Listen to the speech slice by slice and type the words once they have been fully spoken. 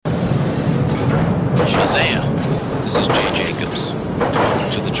Sam. This is Jay Jacobs.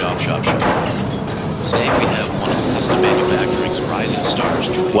 Welcome to the Job Shop Show. Today we have one of custom manufacturing's rising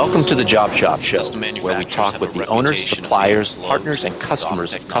stars. Welcome to the Job Shop Show, where we talk with the owners, suppliers, partners, and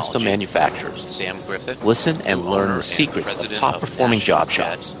customers of custom manufacturers. Sam Griffith. Listen and learn the secrets of top-performing job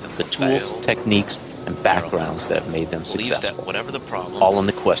shops, the tools, techniques, and backgrounds that have made them successful, all in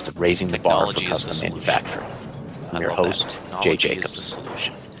the quest of raising the bar for custom manufacturing. I'm your host, Jay Jacobs.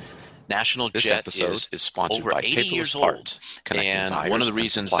 National This Jet episode is sponsored over by 80 years Parts, old, and one of the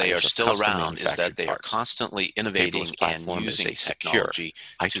reasons they are still around is that they are parts. constantly innovating and using a secure, technology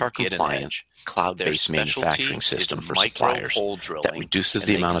to get an ITAR-compliant, edge. cloud-based Their manufacturing specialty system is for micro suppliers hole that drilling, reduces and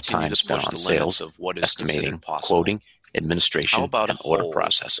the they amount of continue time to spent push on the limits sales, of what is estimating, considered possible. quoting, administration, How about and a order hole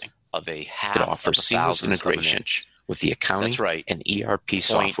processing. of a half It of offers a seamless thousandth of an integration inch. with the accounting That's right. and ERP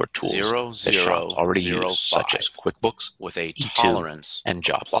software tools that shops already use, such as 0.0005 QuickBooks, with a E2, tolerance and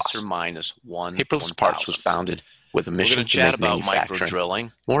Job plus Loss. or minus 1 Paperless Parts was 1,000th. founded with a We're mission going to to chat make about micro manufacturing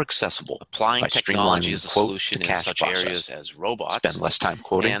drilling, more accessible applying by technology streamlining as a the quote solution to in cash such process. areas as robots, Spend less time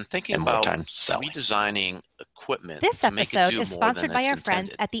quoting and thinking and more about time selling. redesigning equipment This to make it episode do is more sponsored than by it's our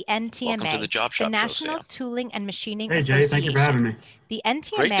friends intended. at the Welcome to the NTMA, Job the Shop Show, National Sam. Tooling and Machining Hey, Jay, Association. thank you for having me. The Great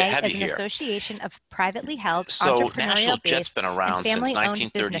to NTMA have is you an here. association of privately held, So National Jet's entrepreneurial-based, been and around since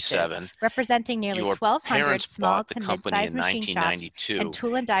family-owned businesses, 1937. representing nearly Your 1,200 parents small bought the to company mid-sized in machine shops 1992, and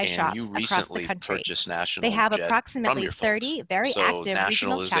tool and die and shops you across the recently country. purchased National They have Jet from approximately your 30 folks. very So active National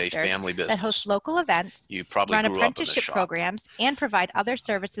regional is a chapters family that business. host local events, You probably run grew up in the apprenticeship shop. programs, and provide other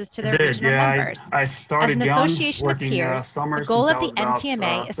services to I their did, regional yeah. members. I As started an young, association of working peers, the summers goal since of I the was about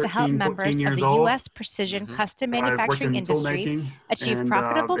NTMA is to help 13, members 14 of years the old. U.S. precision custom I worked manufacturing in tool industry making, achieve and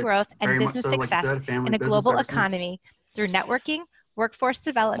profitable it's growth and very much business so, like you success said, family in a business global ever since. economy through networking, workforce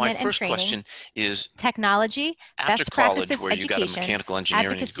My development and first training, question is, technology, after best college, practices where you got a education, mechanical engineering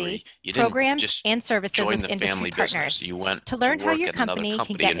advocacy, degree, you didn't programs, just and services join with the industry family partners. business. You went To learn to how work your at another company can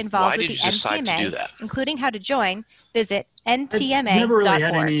company. get And involved why with did the you decide to do NTMA, that? including how to join, visit I never really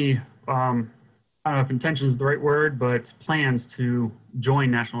had ntma.org. any, I don't know if intention is the right word, but plans to join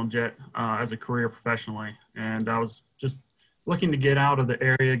National Jet as a career professionally. And I was just looking to get out of the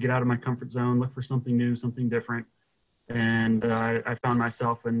area, get out of my comfort zone, look for something new, something different. And I found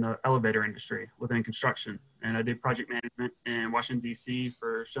myself in the elevator industry within construction. And I did project management in Washington, D.C.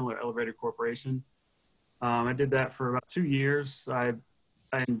 for Schindler Elevator Corporation. I did that for about 2 years. I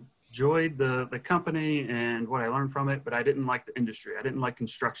enjoyed the company and what I learned from it, but I didn't like the industry. I didn't like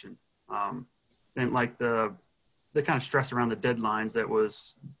construction. Didn't like the kind of stress around the deadlines that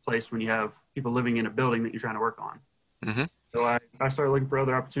was placed when you have people living in a building that you're trying to work on. Mm-hmm. So I started looking for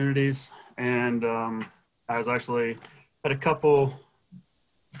other opportunities, and I was actually had a couple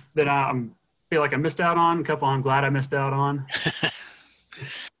that I feel like I missed out on, a couple I'm glad I missed out on.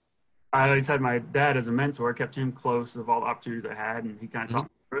 I always had my dad as a mentor, kept him close of all the opportunities I had, and he kind of taught me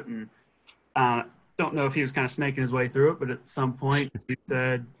through it. And don't know if he was kind of snaking his way through it, but at some point he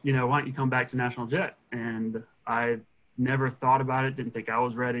said, why don't you come back to National Jet? And I never thought about it, didn't think I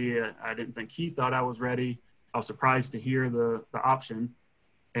was ready. I didn't think he thought I was ready. I was surprised to hear the option,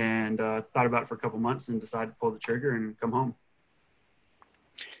 and thought about it for a couple months and decided to pull the trigger and come home.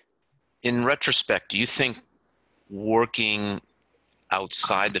 In retrospect, do you think working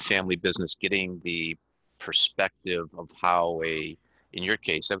outside the family business, getting the perspective of how in your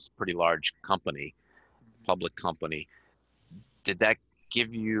case, that was a pretty large company, public company, did that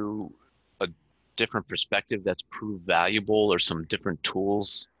give you a different perspective that's proved valuable, or some different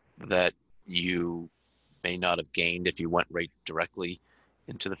tools that you may not have gained if you went right directly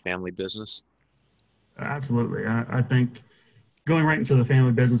into the family business? Absolutely. I think going right into the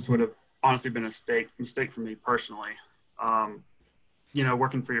family business would have honestly been a mistake for me personally.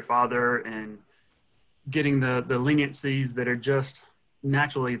 Working for your father and getting the leniencies that are just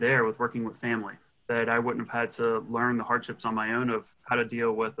naturally there with working with family, that I wouldn't have had to learn the hardships on my own of how to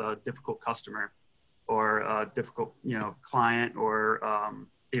deal with a difficult customer or a difficult, client, or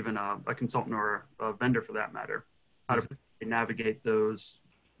even a consultant or a vendor for that matter, how to navigate those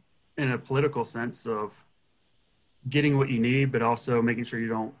in a political sense of getting what you need, but also making sure you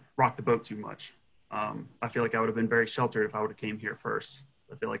don't rock the boat too much. I feel like I would have been very sheltered if I would have came here first.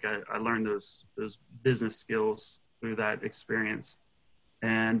 I feel like I learned those business skills through that experience.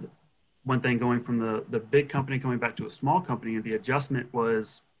 And one thing, going from the big company coming back to a small company, and the adjustment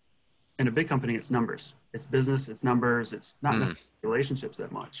was, in a big company, it's numbers, it's business, it's numbers, it's not necessarily relationships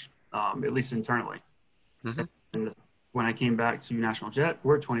that much, at least internally. Mm-hmm. And when I came back to National Jet,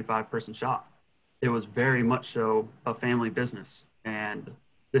 we're a 25-person shop. It was very much so a family business, and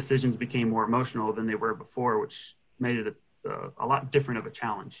decisions became more emotional than they were before, which made it a lot different of a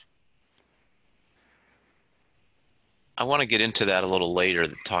challenge. I want to get into that a little later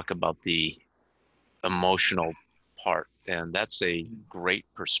to talk about the emotional part. And that's a great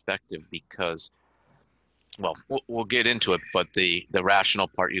perspective because, well, we'll get into it, but the rational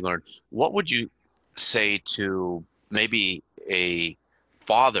part you learned, what would you say to maybe a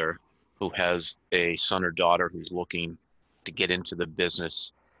father who has a son or daughter who's looking to get into the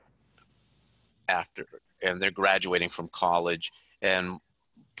business after, and they're graduating from college, and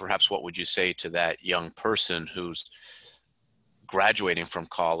perhaps what would you say to that young person who's graduating from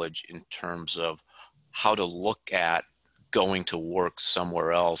college in terms of how to look at going to work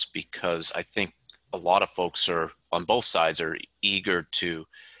somewhere else? Because I think a lot of folks are on both sides are eager to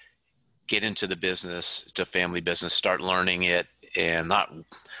get into the business, to family business, start learning it and not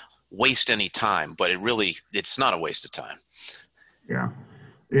waste any time, but it's not a waste of time. Yeah.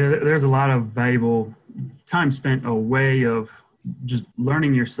 There's a lot of valuable time spent away of just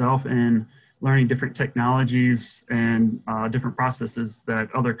learning yourself and learning different technologies and different processes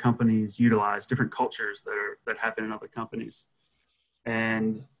that other companies utilize, different cultures that happen in other companies.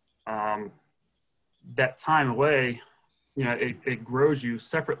 And that time away, it grows you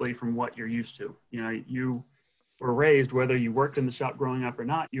separately from what you're used to. You were raised, whether you worked in the shop growing up or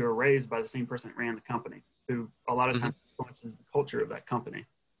not, you were raised by the same person that ran the company, who a lot of times influences the culture of that company.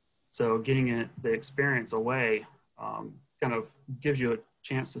 So getting the experience away kind of gives you a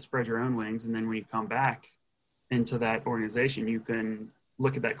chance to spread your own wings. And then when you come back into that organization, you can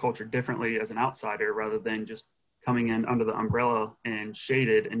look at that culture differently as an outsider rather than just coming in under the umbrella and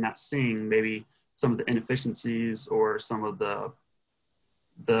shaded and not seeing maybe some of the inefficiencies or some of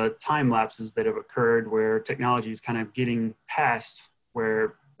the time lapses that have occurred where technology is kind of getting past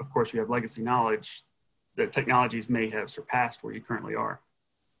where, of course, you have legacy knowledge that technologies may have surpassed where you currently are.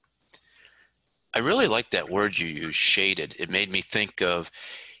 I really like that word you use, shaded. It made me think of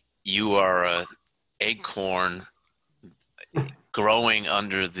you are an acorn growing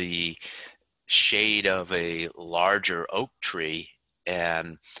under the shade of a larger oak tree,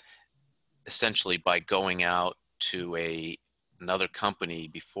 and essentially by going out to another company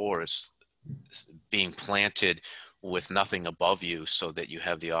before is being planted with nothing above you so that you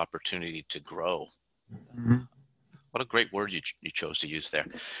have the opportunity to grow. Mm-hmm. What a great word you chose to use there.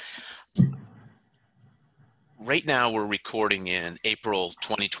 Right now we're recording in April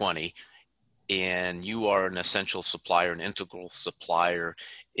 2020, and you are an essential supplier, an integral supplier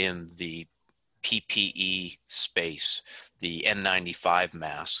in the PPE space, the N95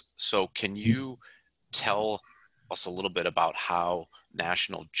 mask. So can you tell us a little bit about how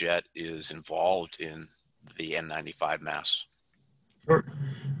National Jet is involved in the N95 masks? Sure.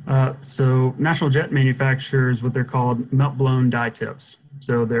 So National Jet manufactures what they're called melt-blown die tips.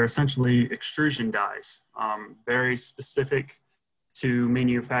 So they're essentially extrusion dies, very specific to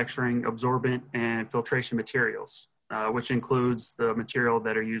manufacturing absorbent and filtration materials, which includes the material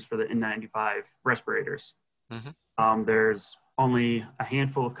that are used for the N95 respirators. Mm-hmm. There's only a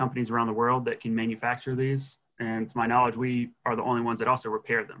handful of companies around the world that can manufacture these. And to my knowledge, we are the only ones that also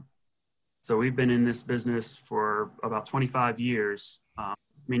repair them. So we've been in this business for about 25 years,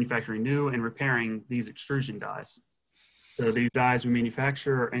 manufacturing new and repairing these extrusion dies. So these dies we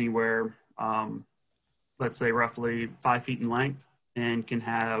manufacture are anywhere, let's say roughly 5 feet in length, and can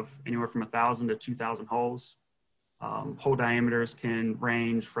have anywhere from 1,000 to 2,000 holes. Hole diameters can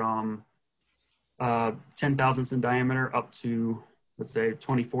range from 10 thousandths in diameter up to, let's say,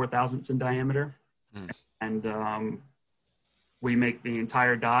 24 thousandths in diameter. And we make the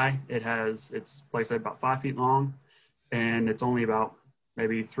entire die. It's like I said, about 5 feet long, and it's only about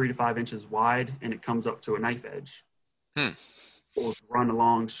maybe 3 to 5 inches wide, and it comes up to a knife edge. We'll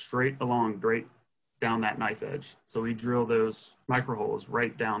run straight down that knife edge. So we drill those micro holes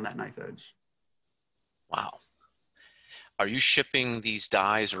right down that knife edge. Wow. Are you shipping these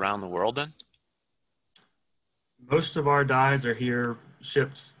dies around the world then? Most of our dies are here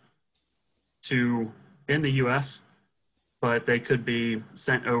shipped in the U.S., but they could be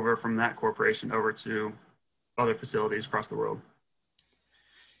sent over from that corporation over to other facilities across the world.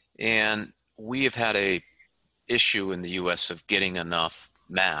 And we have had a issue in the U.S. of getting enough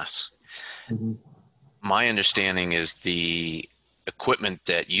masks. Mm-hmm. My understanding is the equipment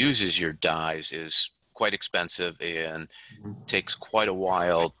that uses your dies is quite expensive and takes quite a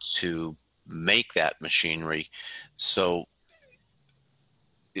while to make that machinery. So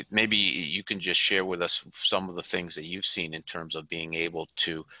maybe you can just share with us some of the things that you've seen in terms of being able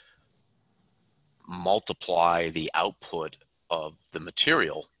to multiply the output of the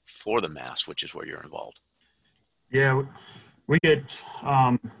material for the mask, which is where you're involved. Yeah, we get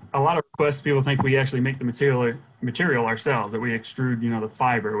a lot of requests. People think we actually make the material ourselves, that we extrude, the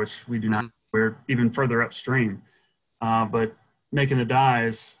fiber, which we do not. We're even further upstream. But making the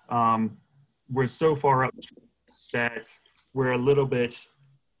dies, we're so far up that we're a little bit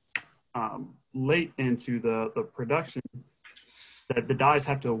late into the production that the dies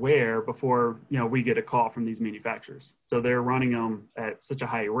have to wear before we get a call from these manufacturers. So they're running them at such a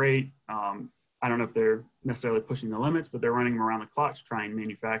high rate. I don't know if they're necessarily pushing the limits, but they're running them around the clock to try and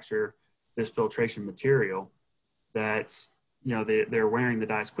manufacture this filtration material that they're wearing the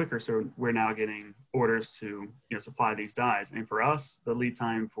dies quicker. So we're now getting orders to supply these dies. And for us, the lead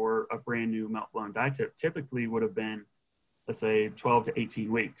time for a brand new melt blown die tip typically would have been, let's say, 12 to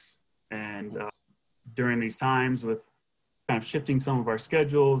 18 weeks. And during these times, with kind of shifting some of our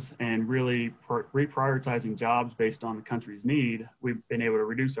schedules and really reprioritizing jobs based on the country's need, we've been able to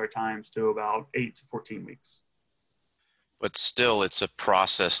reduce our times to about 8 to 14 weeks. But still, it's a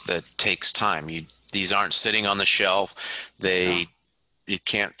process that takes time. These aren't sitting on the shelf. You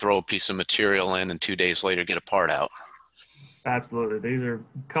can't throw a piece of material in and 2 days later get a part out. Absolutely. These are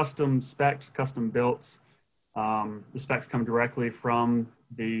custom specs, custom built. The specs come directly from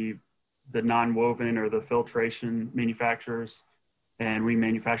the non-woven or the filtration manufacturers, and we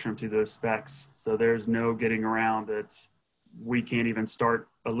manufacture them to those specs. So there's no getting around it. We can't even start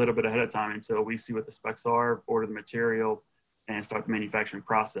a little bit ahead of time until we see what the specs are, order the material, and start the manufacturing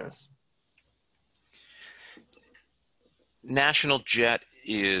process. National Jet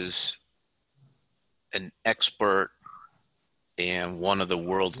is an expert and one of the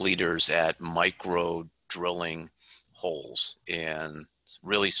world leaders at micro drilling holes and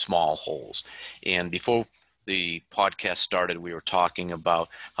really small holes. And before the podcast started, we were talking about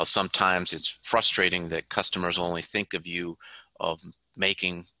how sometimes it's frustrating that customers only think of you of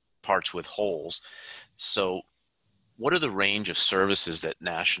making parts with holes. So what are the range of services that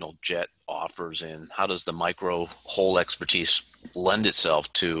National Jet offers, and how does the micro hole expertise lend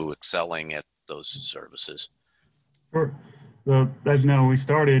itself to excelling at those services? Sure. So, as you know, when we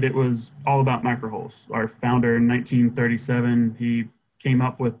started, it was all about micro holes. Our founder in 1937, he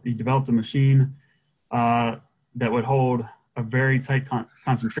developed a machine that would hold a very tight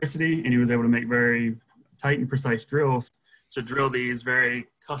concentricity, and he was able to make very tight and precise drills to drill these very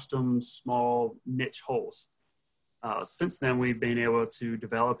custom, small, niche holes. Since then, we've been able to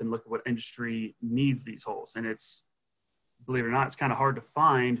develop and look at what industry needs these holes. And it's, believe it or not, it's kind of hard to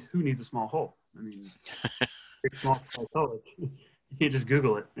find who needs a small hole. I mean, it's small college. You can't just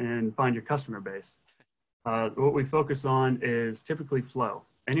Google it and find your customer base. What we focus on is typically flow.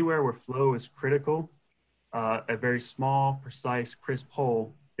 Anywhere where flow is critical, a very small, precise, crisp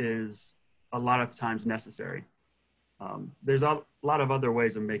hole is a lot of times necessary. There's a lot of other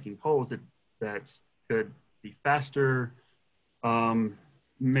ways of making holes that could be faster,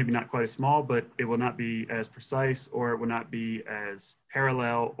 maybe not quite as small, but it will not be as precise, or it will not be as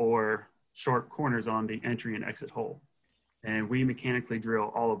parallel or sharp corners on the entry and exit hole. And we mechanically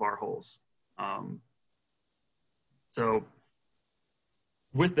drill all of our holes. So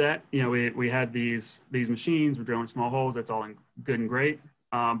with that, we had these machines, we're drilling small holes, that's all good and great,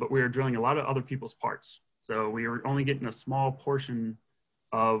 but we were drilling a lot of other people's parts. So we were only getting a small portion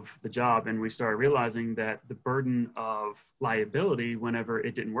of the job, and we started realizing that the burden of liability whenever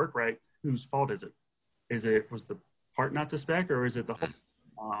it didn't work right, whose fault is it? Was the part not to spec, or is it the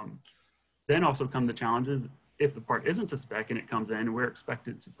hole? Then also come the challenges. If the part isn't to spec and it comes in and we're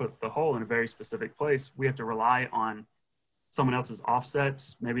expected to put the hole in a very specific place, we have to rely on someone else's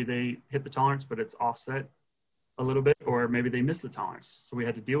offsets. Maybe they hit the tolerance, but it's offset a little bit, or maybe they missed the tolerance. So we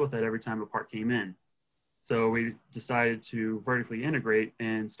had to deal with that every time a part came in. So we decided to vertically integrate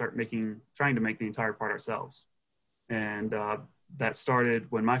and start trying to make the entire part ourselves. And that started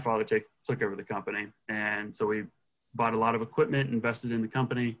when my father took over the company. And so we bought a lot of equipment, invested in the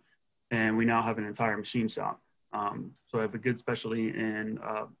company, and we now have an entire machine shop. So I have a good specialty in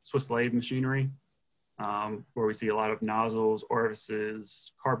Swiss lathe machinery, where we see a lot of nozzles,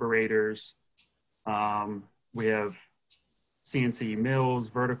 orifices, carburetors. We have CNC mills,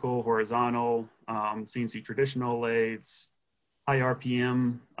 vertical, horizontal, CNC traditional lathes, high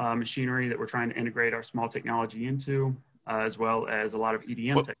RPM machinery that we're trying to integrate our small technology into, as well as a lot of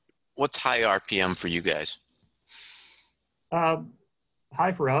EDM technology. What's high RPM for you guys?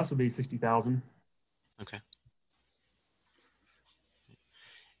 High for us would be 60,000. Okay.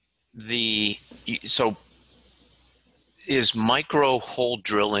 So is micro hole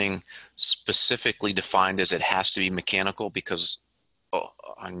drilling specifically defined as it has to be mechanical? Because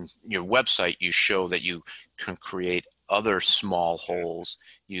on your website, you show that you can create other small holes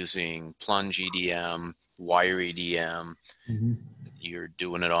using plunge EDM, wire EDM. Mm-hmm. You're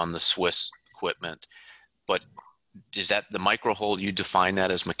doing it on the Swiss equipment. But is that the micro hole, you define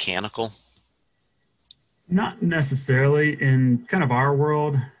that as mechanical? Not necessarily in kind of our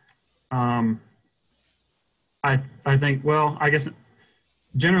world. Um, I think, well, I guess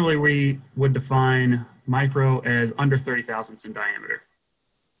generally we would define micro as under 30 thousandths in diameter.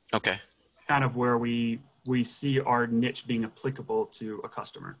 Okay. Kind of where we see our niche being applicable to a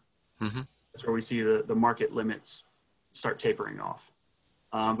customer. Mm-hmm. That's where we see the market limits start tapering off.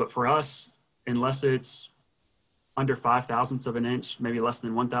 But for us, unless it's under 5 thousandths of an inch, maybe less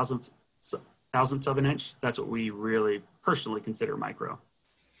than 1,000 thousandths of an inch, that's what we really personally consider micro.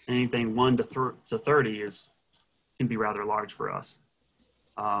 Anything 1 to 30 can be rather large for us.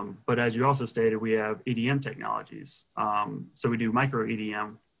 But as you also stated, we have EDM technologies. So we do micro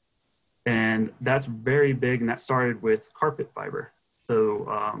EDM, and that's very big, and that started with carpet fiber. So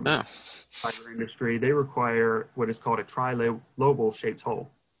fiber industry, they require what is called a trilobal shaped hole.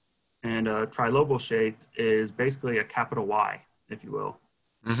 And a trilobal shape is basically a capital Y, if you will.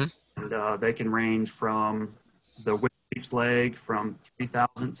 Mm-hmm. And they can range from the width of each leg from 3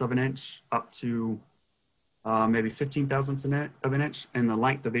 thousandths of an inch up to maybe 15 thousandths of an inch, and the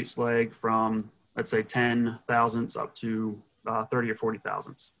length of each leg from, let's say, 10 thousandths up to 30 or 40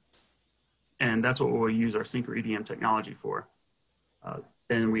 thousandths. And that's what we'll use our Synchro EDM technology for.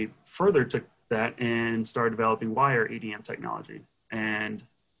 Then we further took that and started developing wire EDM technology. And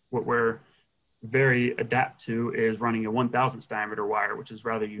what we're very adept to is running a 1,000th diameter wire, which is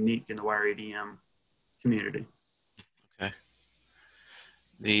rather unique in the wire EDM community. Okay.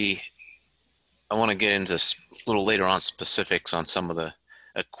 I want to get into a little later on specifics on some of the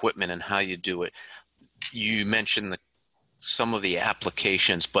equipment and how you do it. You mentioned some of the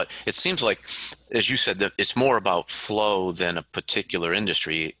applications, but it seems like, as you said, that it's more about flow than a particular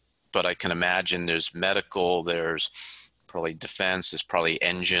industry. But I can imagine there's medical, there's probably defense, there's probably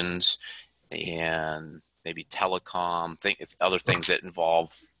engines, and maybe telecom, other things that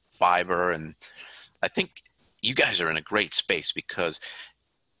involve fiber. And I think you guys are in a great space because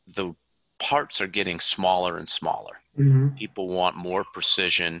the parts are getting smaller and smaller. Mm-hmm. People want more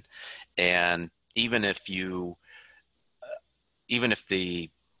precision, and even if the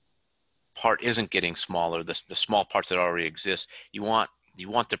part isn't getting smaller, the small parts that already exist, you want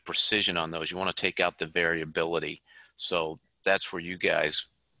the precision on those. You want to take out the variability. So that's where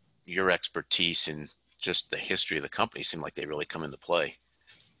your expertise and just the history of the company seem like they really come into play.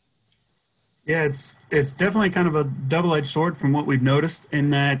 Yeah, it's definitely kind of a double-edged sword from what we've noticed in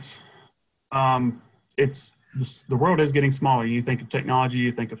that the world is getting smaller. You think of technology,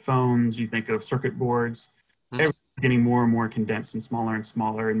 you think of phones, you think of circuit boards. Mm-hmm. Everything's getting more and more condensed and smaller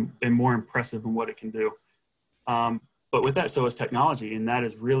and more impressive in what it can do. But with that, so is technology, and that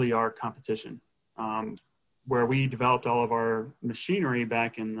is really our competition. Where we developed all of our machinery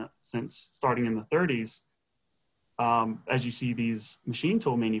back since starting in the 30s, as you see these machine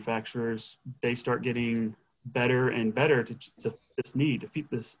tool manufacturers, they start getting better and better to this need, to feed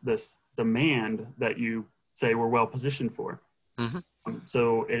this demand that you say we're well positioned for. Mm-hmm.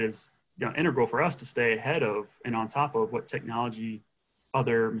 So it is integral for us to stay ahead of and on top of what technology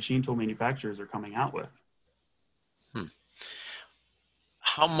other machine tool manufacturers are coming out with.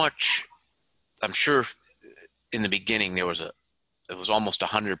 How much, I'm sure in the beginning it was almost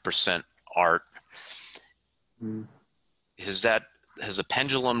 100% art. Mm. Has the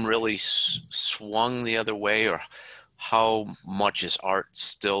pendulum really swung the other way, or how much is art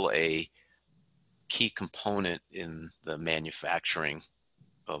still a key component in the manufacturing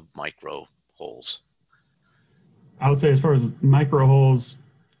of micro holes? I would say as far as micro holes,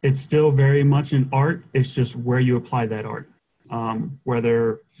 it's still very much an art. It's just where you apply that art.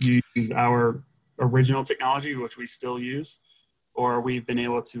 Whether you use our original technology, which we still use, or we've been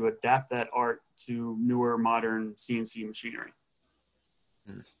able to adapt that art to newer modern CNC machinery.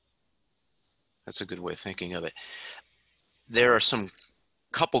 That's a good way of thinking of it. There are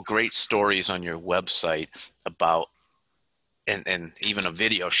couple great stories on your website about, and even a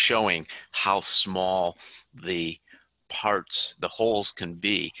video showing how small the parts, the holes can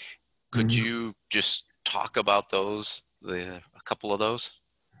be. Could you just talk about those, a couple of those?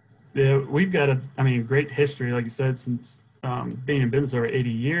 Yeah, we've got a great history, like you said, since being in business over 80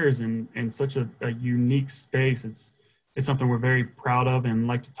 years and in such a unique space. It's something we're very proud of and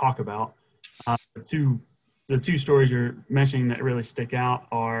like to talk about. The two stories you're mentioning that really stick out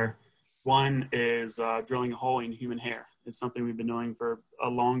are, one is drilling a hole in human hair. It's something we've been doing for a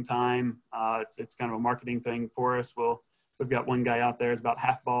long time. It's kind of a marketing thing for us. We've got one guy out there who's about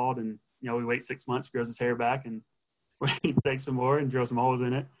half bald, and we wait 6 months, grows his hair back, and we take some more and drill some holes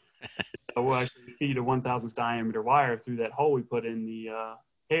in it. We'll actually feed a 1,000th diameter wire through that hole we put in the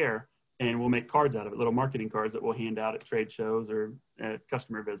hair, and we'll make cards out of it, little marketing cards that we'll hand out at trade shows or at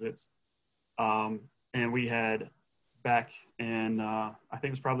customer visits. And we had back in, I think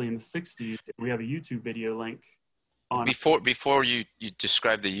it was probably in the 60s, we have a YouTube video link on. Before you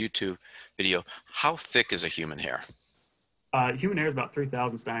describe the YouTube video, how thick is a human hair? Human hair is about 3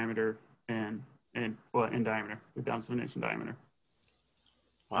 thousandths diameter in diameter, 3 thousandths of an inch in diameter.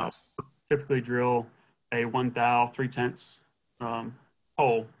 Wow. Typically drill a 1 thou 3/10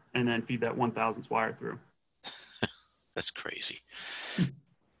 hole and then feed that 1 thousandths wire through. That's crazy.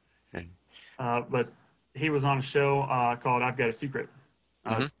 But he was on a show called I've Got a Secret.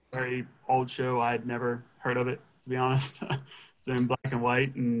 Very old show. I had never heard of it, to be honest. It's in black and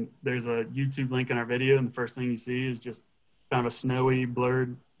white, and there's a YouTube link in our video, and the first thing you see is just kind of a snowy,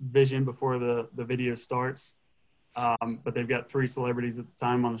 blurred vision before the video starts. But they've got 3 celebrities at the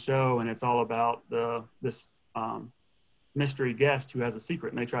time on the show, and it's all about this mystery guest who has a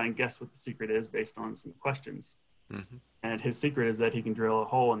secret, and they try and guess what the secret is based on some questions. And his secret is that he can drill a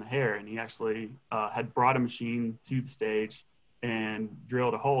hole in the hair, and he actually had brought a machine to the stage and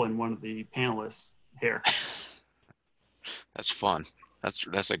drilled a hole in one of the panelists' hair. That's fun.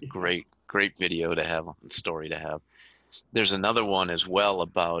 That's a great video to have, story to have. There's another one as well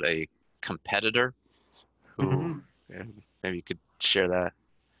about a competitor who maybe you could share that.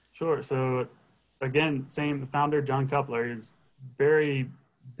 Sure. So again, the founder, John Coupler, is very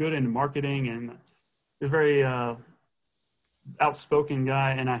good in marketing and is very outspoken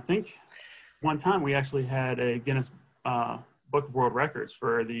guy. And I think one time we actually had a Guinness Book of World Records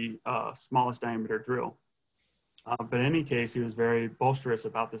for the smallest diameter drill. But in any case, he was very boisterous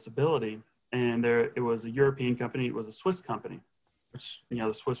about this ability. And it was a European company. It was a Swiss company, which,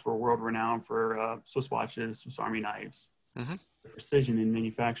 the Swiss were world renowned for Swiss watches, Swiss Army knives, precision in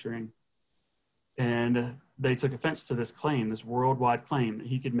manufacturing. And they took offense to this claim, this worldwide claim that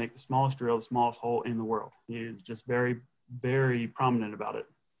he could make the smallest drill, the smallest hole in the world. He is just very, very prominent about it.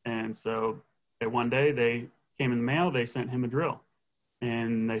 And so one day they came in the mail, they sent him a drill.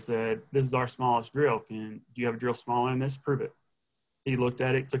 And they said, "This is our smallest drill. Do you have a drill smaller than this? Prove it." He looked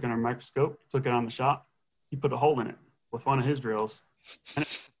at it, took it on a microscope, took it on the shop. He put a hole in it with one of his drills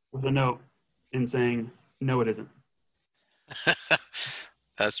with a note and saying, "No, it isn't."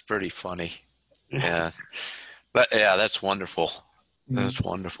 That's pretty funny. Yeah. But yeah, that's wonderful. That's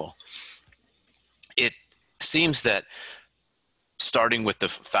wonderful. It seems that starting with the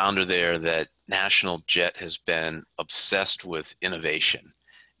founder there, that National Jet has been obsessed with innovation.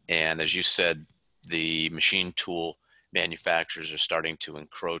 And as you said, the machine tool manufacturers are starting to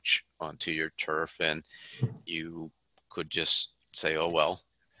encroach onto your turf, and you could just say, oh, well,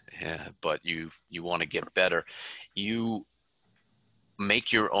 yeah, but you want to get better. You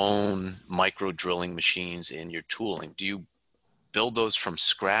make your own micro drilling machines in your tooling. Do you build those from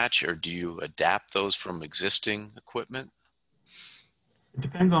scratch, or do you adapt those from existing equipment? It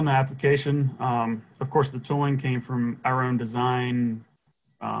depends on the application. Of course, the tooling came from our own design.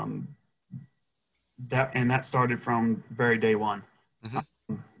 That started from very day one.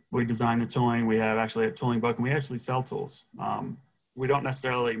 We designed the tooling. We have actually a tooling book, and we actually sell tools. We don't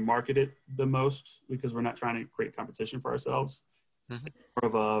necessarily market it the most because we're not trying to create competition for ourselves. It's more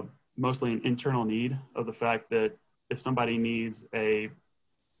of mostly an internal need of the fact that if somebody needs a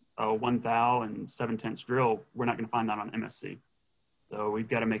 1 thou and 7/10 drill, we're not going to find that on MSC. So we've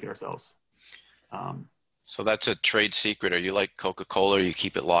got to make it ourselves. So that's a trade secret. Are you like Coca-Cola, or you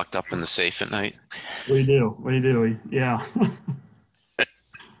keep it locked up in the safe at night? We do. Yeah.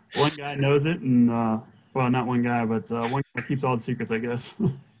 One guy knows it, and well, not one guy, but one guy keeps all the secrets, I guess.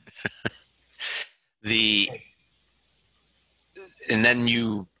 And then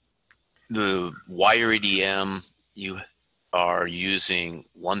the wire EDM, you are using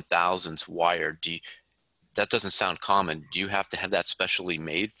 1/1000 wire. That doesn't sound common. Do you have to have that specially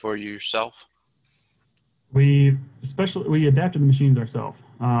made for yourself? We adapted the machines ourselves.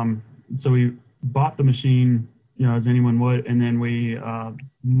 So we bought the machine, as anyone would, and then we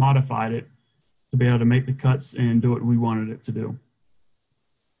modified it to be able to make the cuts and do what we wanted it to do.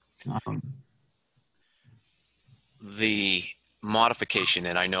 The modification,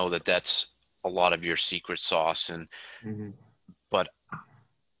 and I know that that's a lot of your secret sauce, but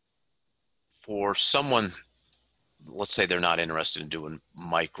for someone, let's say they're not interested in doing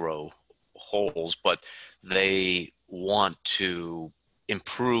micro holes, but they want to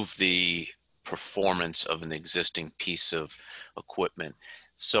improve the performance of an existing piece of equipment.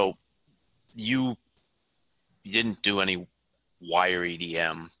 So you didn't do any wire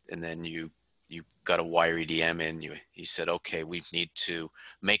EDM, and then you got a wire EDM in. You said, okay, we need to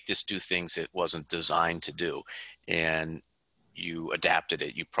make this do things it wasn't designed to do, and you adapted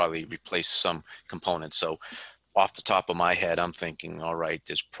it. You probably replaced some components. So off the top of my head, I'm thinking, all right,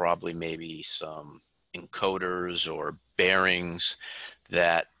 there's probably maybe some encoders or bearings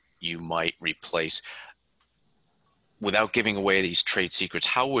that you might replace. Without giving away these trade secrets,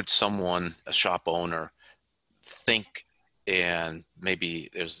 how would someone, a shop owner, think, and maybe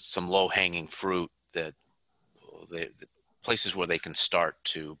there's some low-hanging fruit that places where they can start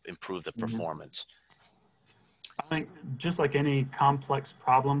to improve the performance? I think just like any complex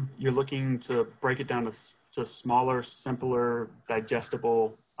problem, you're looking to break it down to smaller, simpler,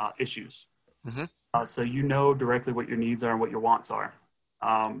 digestible issues. So you know directly what your needs are and what your wants are.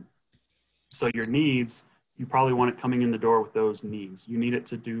 So your needs, you probably want it coming in the door with those needs. You need it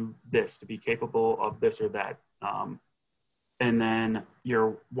to do this, to be capable of this or that. And then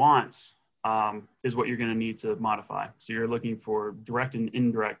your wants is what you're going to need to modify. So you're looking for direct and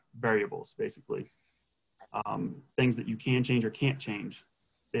indirect variables, basically. Things that you can change or can't change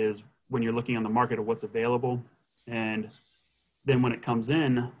is when you're looking on the market of what's available. And then when it comes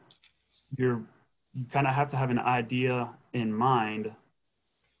in, you kind of have to have an idea in mind,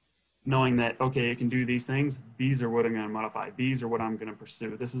 knowing that, okay, it can do these things. These are what I'm going to modify. These are what I'm going to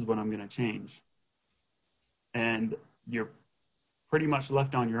pursue. This is what I'm going to change. And you're pretty much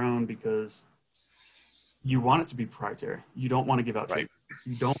left on your own because you want it to be proprietary. You don't want to give out trade secrets.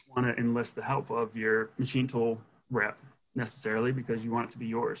 You don't want to enlist the help of your machine tool rep necessarily because you want it to be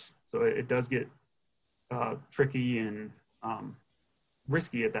yours. So it does get tricky and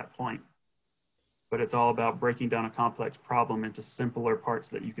risky at that point. But it's all about breaking down a complex problem into simpler parts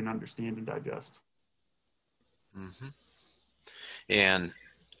that you can understand and digest. And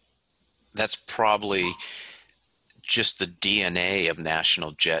that's probably just the DNA of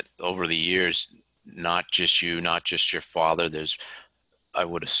National Jet over the years. Not just you, not just your father. There's, I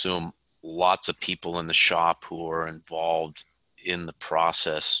would assume, lots of people in the shop who are involved in the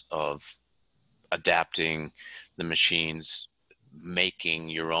process of adapting the machines, making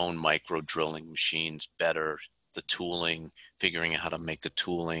your own micro drilling machines better, the tooling, figuring out how to make the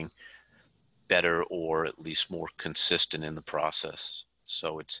tooling better or at least more consistent in the process.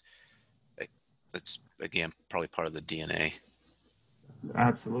 So it's again, probably part of the DNA.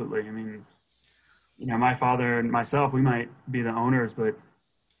 Absolutely. I mean, you know, my father and myself, we might be the owners, but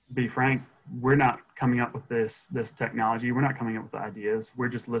to be frank, we're not coming up with this technology. We're not coming up with the ideas. We're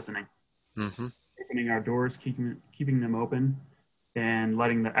just listening, opening our doors, keeping them open, and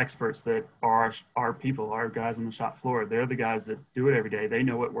letting the experts that are our people, our guys on the shop floor, they're the guys that do it every day. They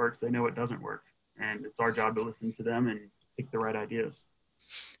know what works. They know what doesn't work. And it's our job to listen to them and pick the right ideas.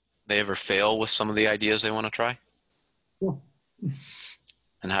 They ever fail with some of the ideas they want to try? Yeah.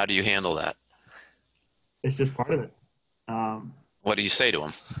 And how do you handle that? It's just part of it. What do you say to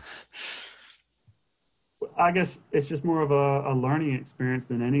them? I guess it's just more of a learning experience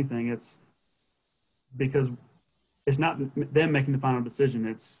than anything. It's because it's not them making the final decision.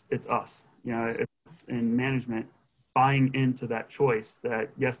 It's us. You know, it's in management buying into that choice that,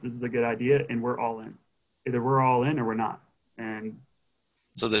 yes, this is a good idea and we're all in. Either we're all in or we're not. And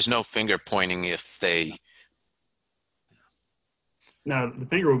so there's no finger pointing if they... No, the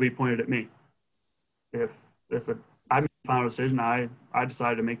finger will be pointed at me. If I made the final decision, I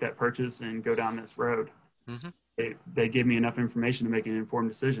decided to make that purchase and go down this road. They gave me enough information to make an informed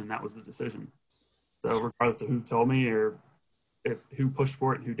decision. That was the decision. So regardless of who told me or who pushed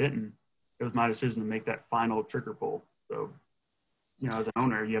for it and who didn't, it was my decision to make that final trigger pull. So, you know, as an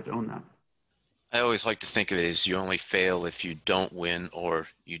owner, you have to own that. I always like to think of it as you only fail if you don't win or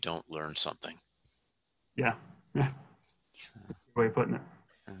you don't learn something. Yeah. That's a good way of putting it.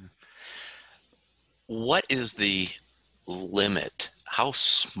 What is the limit? How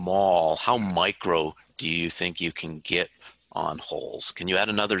small, how micro do you think you can get on holes? Can you add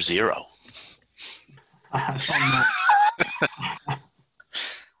another zero? I don't know.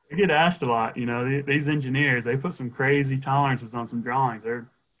 I get asked a lot, you know, these engineers, they put some crazy tolerances on some drawings.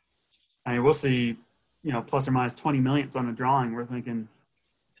 I mean, we'll see, you know, plus or minus 20 millionths on a drawing. We're thinking,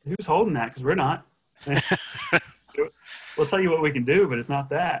 who's holding that? Because we're not. We'll tell you what we can do, but it's not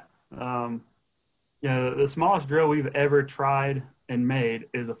that. You know, the smallest drill we've ever tried and made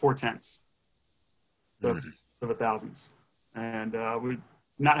is a 4/10 of a thousandths. And we've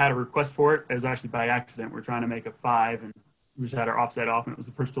not had a request for it. It was actually by accident. We're trying to make a 5 and we just had our offset off and it was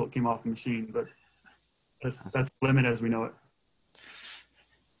the first tool that came off the machine. But that's the limit as we know it.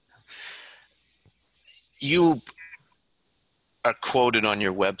 You are quoted on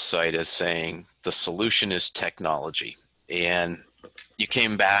your website as saying the solution is technology, and you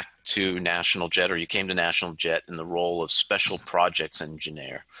came back to National Jet, or you came to National Jet in the role of special projects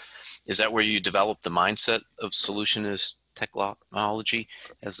engineer. Is that where you developed the mindset of solution is technology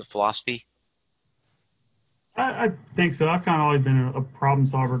as a philosophy? I think so. I've kind of always been a problem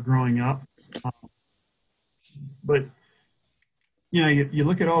solver growing up. But you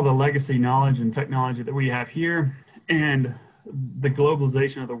look at all the legacy knowledge and technology that we have here, and the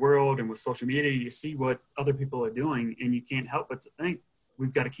globalization of the world, and with social media, you see what other people are doing, and you can't help but to think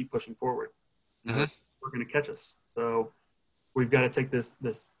we've got to keep pushing forward. Mm-hmm. We're going to catch us. So we've got to take this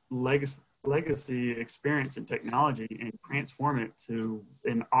legacy experience in technology and transform it to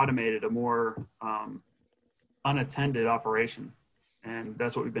an automated, a more unattended operation. And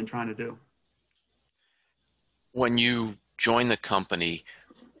that's what we've been trying to do. When you joined the company,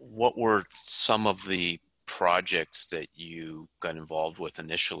 what were some of the projects that you got involved with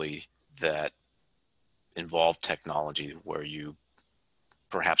initially that involved technology, where you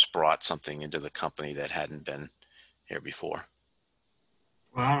perhaps brought something into the company that hadn't been here before?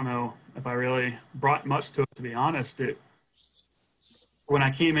 Well, I don't know if I really brought much to it, to be honest. When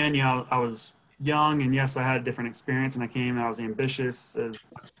I came in, I was young, and yes, I had a different experience, and I came and I was ambitious, as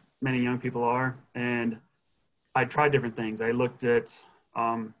many young people are, and I tried different things. I looked at,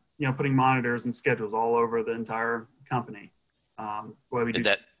 putting monitors and schedules all over the entire company. Did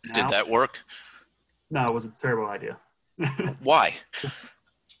that work? No, it was a terrible idea. Why?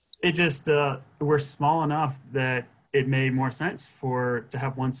 It just, we're small enough that it made more sense to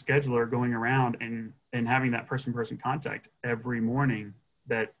have one scheduler going around and having that person-to-person contact every morning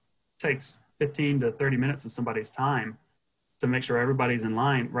that takes 15 to 30 minutes of somebody's time to make sure everybody's in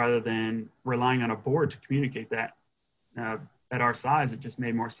line, rather than relying on a board to communicate that. At our size, it just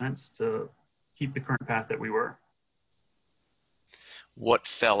made more sense to keep the current path that we were. What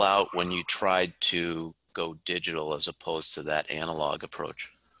fell out when you tried to go digital as opposed to that analog approach?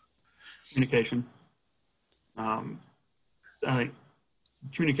 Communication. I think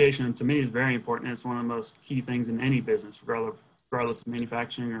communication, to me, is very important. It's one of the most key things in any business, regardless of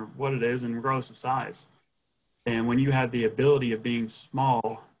manufacturing or what it is, and regardless of size. And when you have the ability of being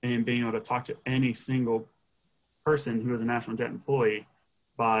small and being able to talk to any single person who is a National Jet employee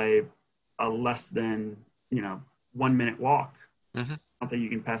by a less than 1 minute walk, mm-hmm. I don't think you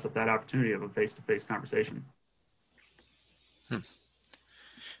can pass up that opportunity of a face-to-face conversation.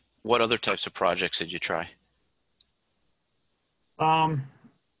 What other types of projects did you try?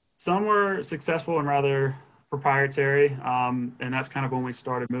 Some were successful and rather proprietary, and that's kind of when we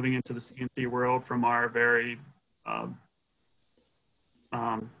started moving into the CNC world from our very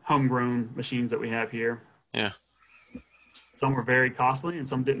homegrown machines that we have here. Yeah. Some were very costly and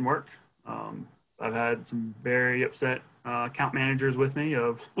some didn't work. I've had some very upset account managers with me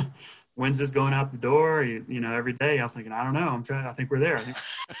of when's this going out the door? Every day I was thinking, I don't know. I think we're there. I think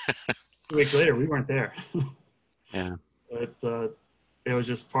 2 weeks later, we weren't there. Yeah. But it was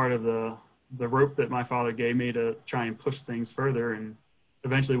just part of the rope that my father gave me to try and push things further. And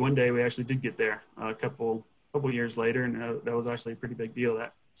eventually one day we actually did get there a couple years later. And that was actually a pretty big deal,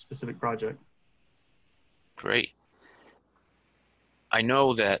 that specific project. Great. I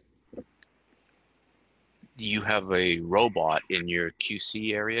know that you have a robot in your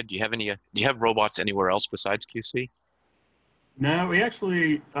QC area. Do you have robots anywhere else besides QC? No, we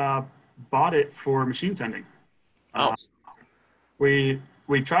actually bought it for machine tending. Oh. We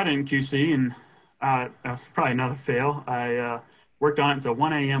tried it in QC, and that was probably another fail. I worked on it until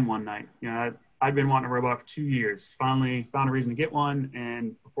 1 a.m. one night. I'd been wanting a robot for 2 years. Finally found a reason to get one,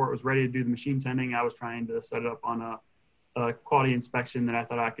 and before it was ready to do the machine tending, I was trying to set it up on a quality inspection that I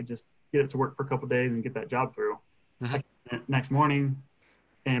thought I could just get it to work for a couple of days and get that job through. Mm-hmm. Next morning,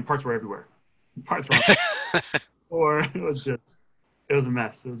 and parts were everywhere. Parts were or it was a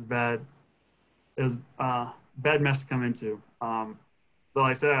mess. It was a bad mess to come into. But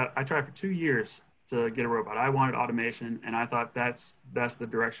like I said, I tried for 2 years to get a robot. I wanted automation, and I thought that's the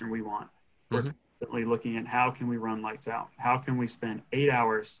direction we want. Mm-hmm. We're constantly looking at how can we run lights out? How can we spend 8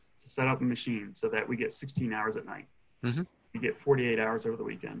 hours to set up a machine so that we get 16 hours at night? Mm-hmm. We get 48 hours over the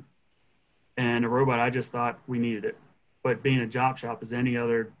weekend. And a robot, I just thought we needed it. But being a job shop, as any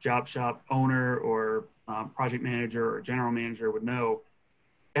other job shop owner or project manager or general manager would know,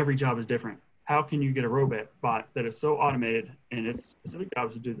 every job is different. How can you get a robot that is so automated and its specific job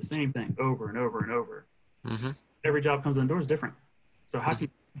is to do the same thing over and over and over? Mm-hmm. Every job comes in the door is different. So how can you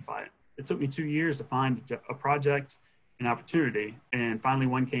simplify it? It took me 2 years to find a project, an opportunity, and finally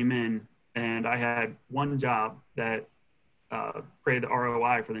one came in, and I had one job that created the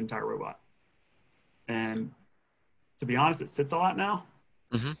ROI for the entire robot. And to be honest, it sits a lot now.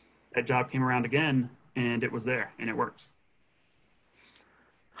 Mm-hmm. That job came around again, and it was there, and it works.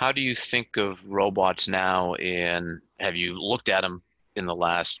 How do you think of robots now, and have you looked at them in the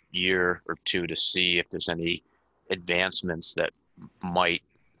last year or two to see if there's any advancements that might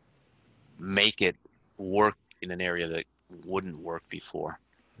make it work in an area that wouldn't work before?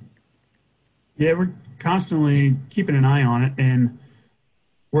 Yeah, we're constantly keeping an eye on it. And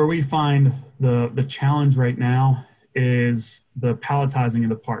where we find the challenge right now is the palletizing of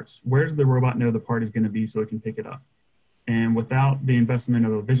the parts. Where does the robot know the part is going to be so it can pick it up? And without the investment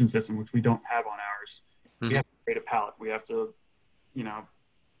of a vision system, which we don't have on ours, we have to create a pallet. We have to, you know,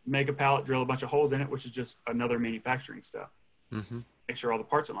 make a pallet, drill a bunch of holes in it, which is just another manufacturing step. Make sure all the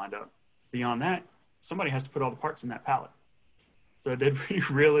parts are lined up. Beyond that, somebody has to put all the parts in that pallet. So did we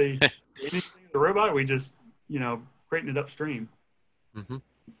really do anything with the robot? Or we just, you know, creating it upstream.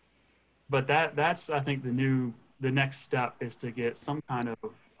 But that's I think the next step is to get some kind of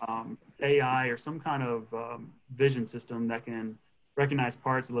AI or some kind of vision system that can recognize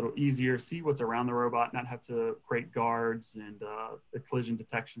parts a little easier, see what's around the robot, not have to create guards and the collision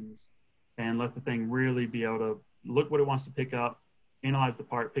detections, and let the thing really be able to look what it wants to pick up, analyze the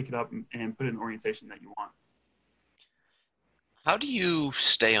part, pick it up, and put it in the orientation that you want. How do you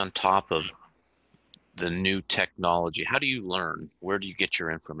stay on top of the new technology? How do you learn? Where do you get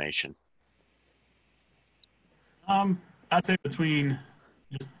your information? I'd say between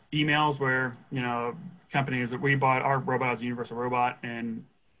just emails where, you know, companies that we bought our robot as a universal robot and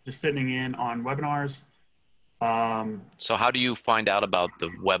just sitting in on webinars. So how do you find out about the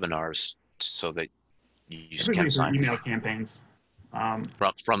webinars so that you can sign email campaigns?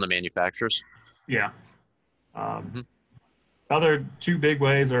 From the manufacturers? Yeah. Other two big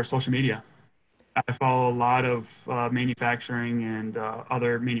ways are social media. I follow a lot of manufacturing and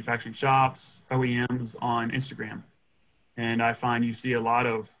other manufacturing shops, OEMs on Instagram. And I find you see a lot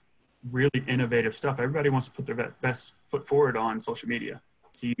of really innovative stuff. Everybody wants to put their best foot forward on social media.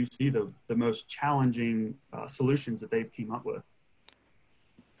 So you see the most challenging solutions that they've came up with.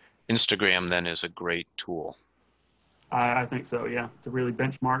 Instagram then is a great tool. I think so, yeah. To really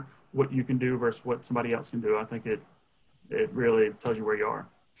benchmark what you can do versus what somebody else can do. I think it really tells you where you are.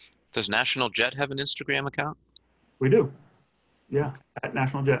 Does National Jet have an Instagram account? We do. Yeah, at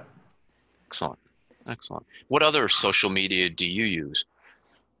National Jet. Excellent. Excellent. What other social media do you use?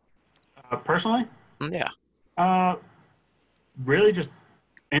 Personally? Yeah. Really just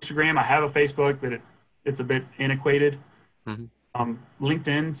Instagram. I have a Facebook, but it's a bit antiquated.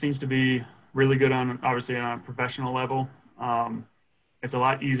 LinkedIn seems to be really good obviously on a professional level. It's a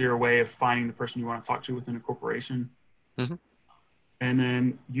lot easier way of finding the person you want to talk to within a corporation. And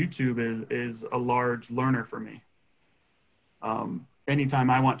then YouTube is a large learner for me. Anytime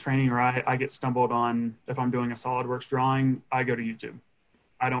I want training or I get stumbled on, if I'm doing a SolidWorks drawing, I go to YouTube.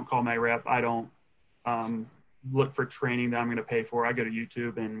 I don't call my rep. I don't look for training that I'm going to pay for. I go to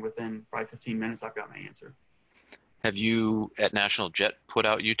YouTube, and within probably 15 minutes, I've got my answer. Have you at National Jet put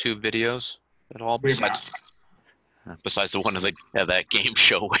out YouTube videos at all besides the one of that game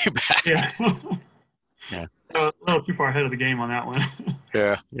show way back? Yeah. A little too far ahead of the game on that one.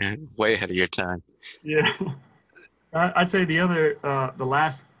 Yeah, way ahead of your time. Yeah. I'd say the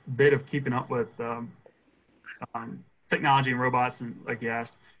last bit of keeping up with technology and robots, and like you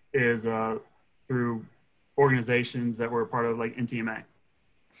asked, is through organizations that were part of like NTMA.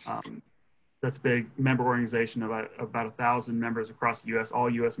 That's a big member organization of about 1,000 members across the U.S., all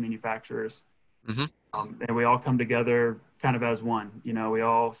U.S. manufacturers. And we all come together kind of as one. You know, we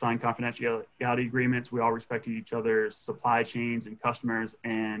all sign confidentiality agreements. We all respect each other's supply chains and customers,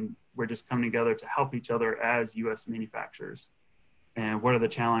 and we're just coming together to help each other as U.S. manufacturers. And what are the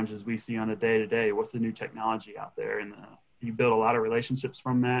challenges we see on a day-to-day? What's the new technology out there? And you build a lot of relationships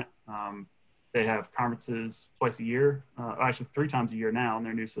from that. They have conferences twice a year, actually 3 times a year now in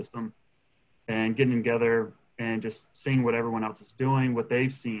their new system, and getting together and just seeing what everyone else is doing, what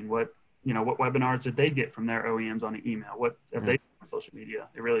they've seen, what webinars did they get from their OEMs on the email? What have they done on social media?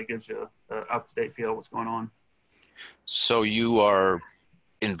 It really gives you an up-to-date feel of what's going on. So you are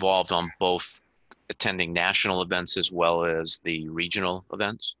involved on both attending national events as well as the regional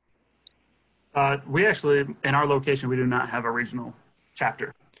events? We actually, in our location, we do not have a regional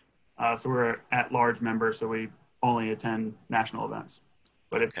chapter. So we're at-large members, so we only attend national events.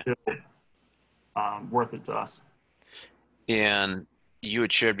 But it's still worth it to us. And you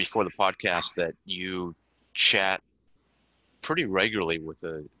had shared before the podcast that you chat pretty regularly with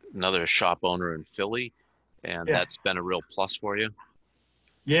another shop owner in Philly, and that's been a real plus for you.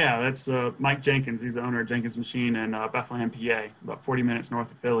 Yeah, that's Mike Jenkins. He's the owner of Jenkins Machine in Bethlehem, PA, about 40 minutes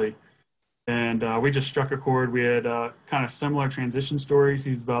north of Philly. And we just struck a chord. We had kind of similar transition stories.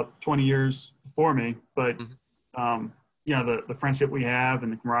 He's about 20 years before me, but the friendship we have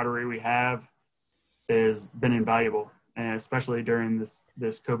and the camaraderie we have has been invaluable. And especially during this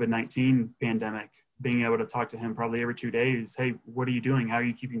COVID-19 pandemic, being able to talk to him probably every 2 days. Hey, what are you doing? How are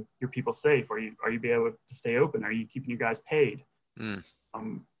you keeping your people safe? Are you be able to stay open? Are you keeping you guys paid?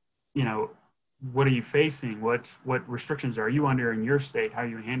 what are you facing? What restrictions are you under in your state? How are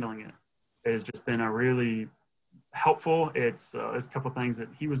you handling it? It has just been a really helpful. It's a couple of things that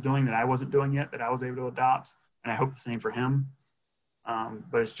he was doing that I wasn't doing yet that I was able to adopt, and I hope the same for him.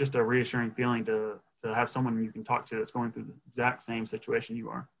 But it's just a reassuring feeling to have someone you can talk to that's going through the exact same situation you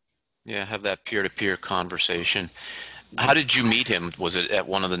are. Yeah, have that peer-to-peer conversation. How did you meet him? Was it at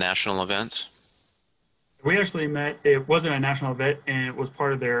one of the national events? We actually met, it wasn't a national event, and it was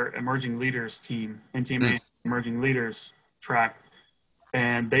part of their emerging leaders team, NTMA emerging leaders track.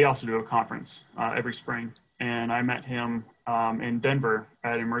 And they also do a conference every spring. And I met him in Denver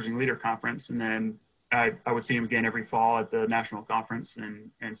at an emerging leader conference. And then I would see him again every fall at the national conference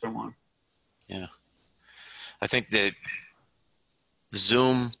and so on. Yeah. I think that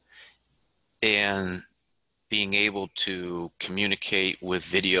Zoom and being able to communicate with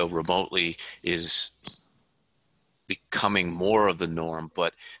video remotely is becoming more of the norm,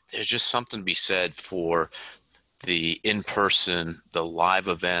 but there's just something to be said for the in-person, the live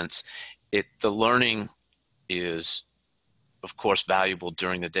events. The learning is, of course, valuable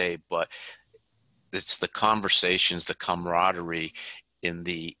during the day, but it's the conversations, the camaraderie in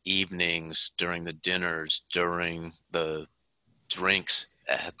the evenings, during the dinners, during the drinks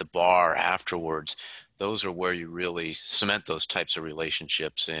at the bar afterwards. Those are where you really cement those types of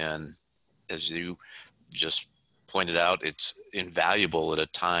relationships. And as you just pointed out, it's invaluable at a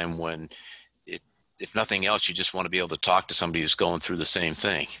time when, if nothing else, you just want to be able to talk to somebody who's going through the same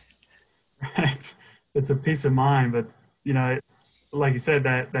thing. Right. It's a peace of mind, but like you said,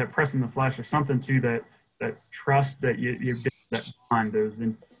 that press in the flesh or something to that trust that you get, that bond, those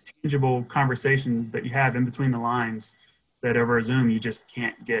intangible conversations that you have in between the lines that over a Zoom you just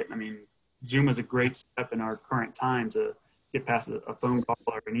can't get. I mean, Zoom is a great step in our current time to get past a phone call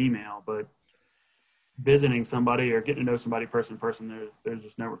or an email, but visiting somebody or getting to know somebody person to person, there's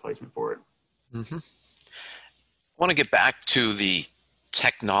just no replacement for it. Mm-hmm. I want to get back to the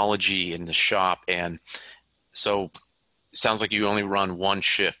technology in the shop. And so it sounds like you only run one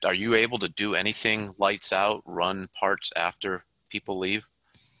shift. Are you able to do anything lights out, run parts after people leave?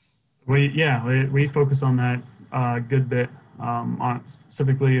 We focus on that a good bit,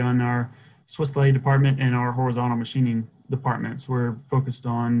 specifically on our Swiss lathe department and our horizontal machining departments. We're focused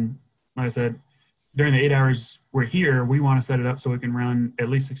on, like I said, during the 8 hours we're here, we want to set it up so we can run at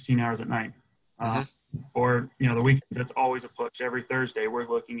least 16 hours at night. Or, the weekends, that's always a push. Every Thursday, we're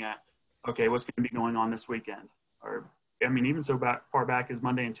looking at, okay, what's going to be going on this weekend? Or, even so far back as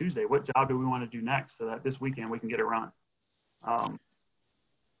Monday and Tuesday, what job do we want to do next so that this weekend we can get it run?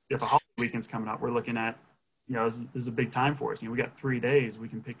 If a holiday weekend's coming up, we're looking at, this is a big time for us. We got 3 days we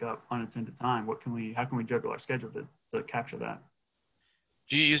can pick up unattended time. How can we juggle our schedule to capture that?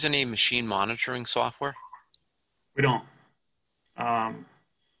 Do you use any machine monitoring software? We don't.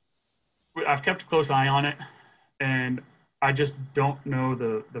 I've kept a close eye on it, and I just don't know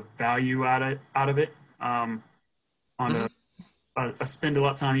the value out of it. On a spindle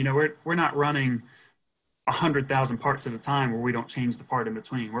up time, we're not running 100,000 parts at a time where we don't change the part in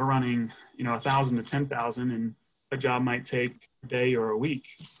between. We're running 1,000 to 10,000, and a job might take a day or a week.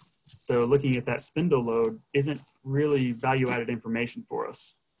 So looking at that spindle load isn't really value-added information for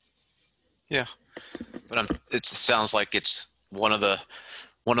us. Yeah, but it sounds like it's one of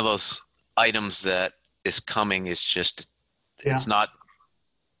those items that is coming. It's just It's not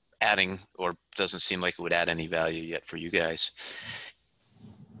adding, or doesn't seem like it would add any value yet for you guys.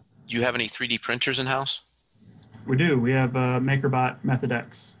 Do you have any 3D printers in house? We do. We have MakerBot Method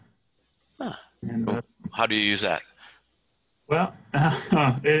X. Huh. And how do you use that? Well,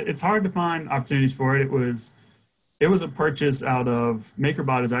 it's hard to find opportunities for it. It was a purchase out of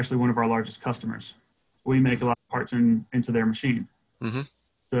MakerBot is actually one of our largest customers. We make a lot of parts into their machine. Mm-hmm.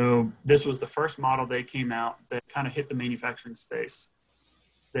 So this was the first model they came out that kind of hit the manufacturing space.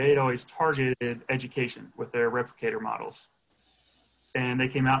 They had always targeted education with their replicator models. And they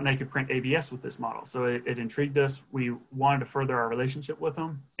came out and they could print ABS with this model. So it intrigued us. We wanted to further our relationship with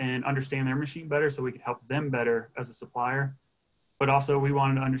them and understand their machine better so we could help them better as a supplier. But also we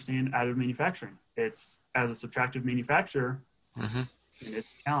wanted to understand additive manufacturing. It's, as a subtractive manufacturer, mm-hmm. and it's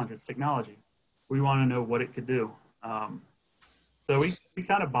a challenge, it's technology. We want to know what it could do. So we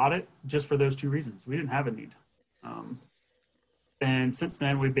kind of bought it just for those two reasons. We didn't have a need. And since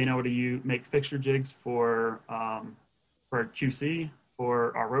then, we've been able to make fixture jigs for QC,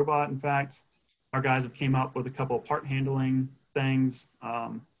 for our robot. In fact, our guys have came up with a couple of part handling things.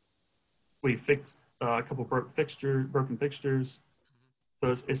 We fixed a couple of broken fixtures. So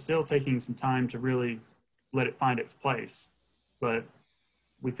it's still taking some time to really let it find its place. But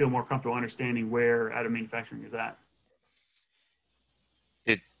we feel more comfortable understanding where additive manufacturing is at.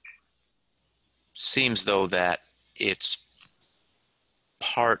 seems though that it's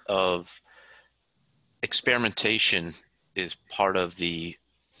part of experimentation is part of the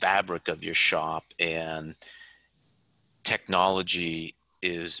fabric of your shop, and technology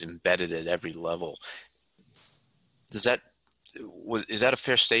is embedded at every level. Is that a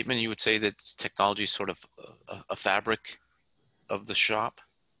fair statement? You would say that technology is sort of a fabric of the shop?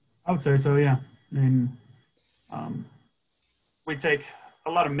 I would say so, yeah. I mean, we take a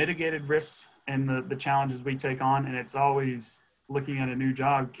lot of mitigated risks in the challenges we take on, and it's always looking at a new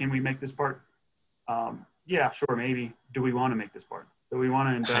job. Can we make this part? Yeah, sure, maybe. Do we want to make this part? Do we want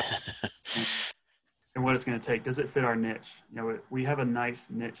to invest in what it's going to take? Does it fit our niche? You know, we have a nice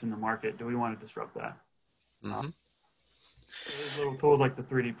niche in the market. Do we want to disrupt that? Mm-hmm. Little tools like the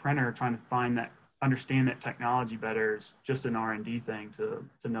 3D printer, trying to find that, understand that technology better is just an R&D thing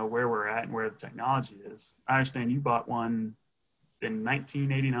to know where we're at and where the technology is. I understand you bought one in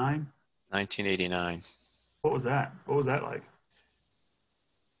 1989. 1989. What was that? What was that like?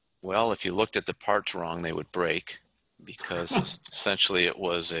 Well, if you looked at the parts wrong, they would break, because essentially it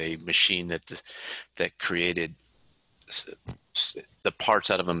was a machine that created the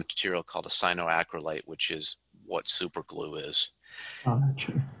parts out of a material called a cyanoacrylate, which is what super glue is. Oh,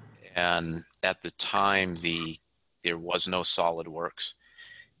 true. And at the time, there was no SolidWorks.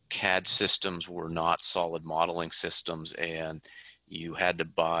 CAD systems were not solid modeling systems, and you had to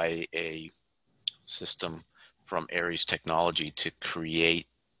buy a system from Ares Technology to create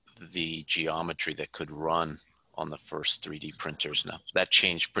the geometry that could run on the first 3D printers. Now, that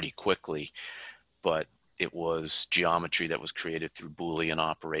changed pretty quickly, but it was geometry that was created through Boolean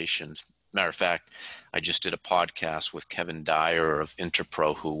operations. Matter of fact, I just did a podcast with Kevin Dyer of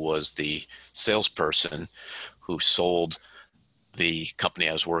Interpro, who was the salesperson who sold the company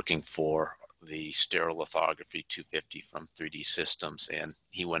I was working for the stereolithography 250 from 3D Systems. And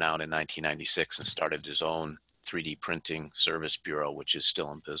he went out in 1996 and started his own 3D printing service bureau, which is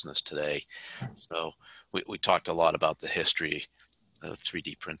still in business today. So we talked a lot about the history of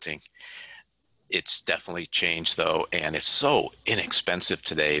 3D printing. It's definitely changed though, and it's so inexpensive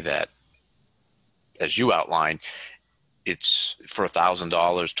today that, as you outlined, it's for $1,000,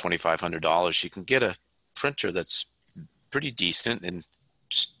 $2,500, you can get a printer that's pretty decent and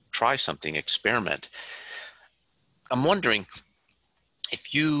just try something, experiment. I'm wondering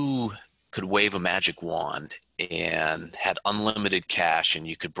if you could wave a magic wand and had unlimited cash and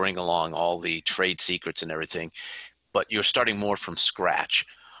you could bring along all the trade secrets and everything, but you're starting more from scratch.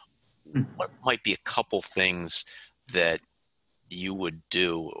 What might be a couple things that you would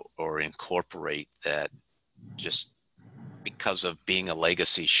do or incorporate that, just because of being a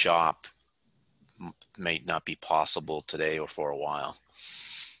legacy shop, may not be possible today or for a while?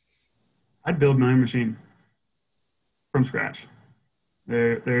 I'd build my own machine from scratch.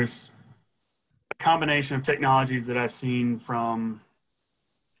 There's a combination of technologies that I've seen, from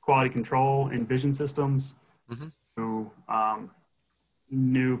quality control and vision systems to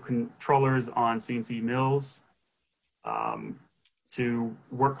new controllers on CNC mills, to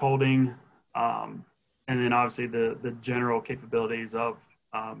work holding, and then obviously the general capabilities of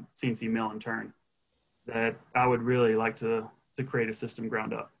CNC mill and turn, that I would really like to create a system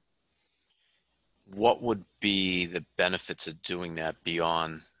ground up. What would be the benefits of doing that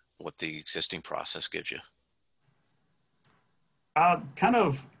beyond what the existing process gives you? Kind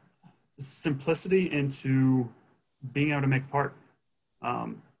of simplicity into being able to make a part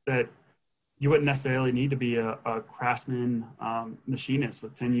that you wouldn't necessarily need to be a craftsman machinist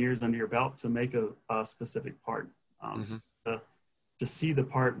with 10 years under your belt to make a specific part. To see the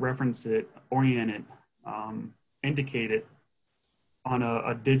part, reference it, orient it, indicate it on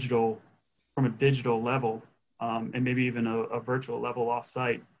a digital level, and maybe even a virtual level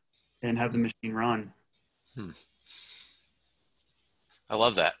off-site, and have the machine run. I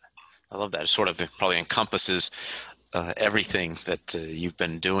love that. It sort of probably encompasses everything that you've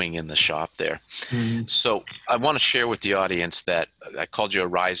been doing in the shop there. So I want to share with the audience that I called you a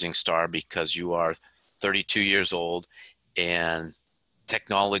rising star because you are 32 years old, and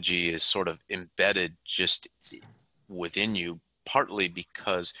technology is sort of embedded just within you, partly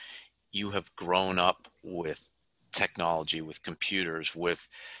because you have grown up with technology, with computers, with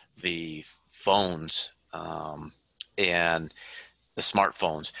the phones, and the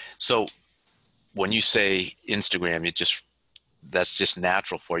smartphones. So when you say Instagram, that's just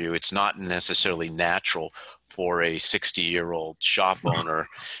natural for you. It's not necessarily natural for a 60-year-old shop owner.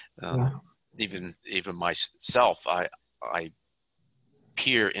 Even myself, I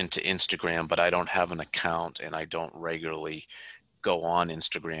peer into Instagram, but I don't have an account, and I don't regularly go on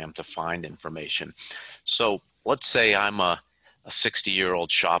Instagram to find information. So let's say I'm a 60-year-old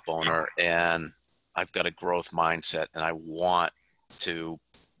shop owner, and I've got a growth mindset and I want to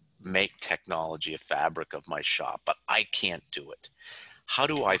make technology a fabric of my shop, but I can't do it. How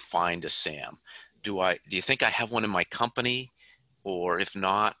do I find a Sam? Do you think I have one in my company? Or if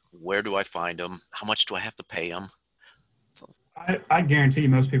not, where do I find them? How much do I have to pay them? I guarantee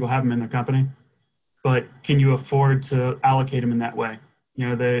most people have them in their company, but can you afford to allocate them in that way?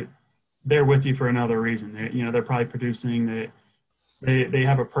 They're with you for another reason. They're probably producing. They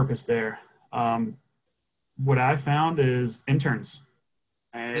have a purpose there. What I found is interns.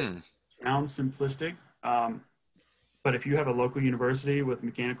 And it sounds simplistic, but if you have a local university with a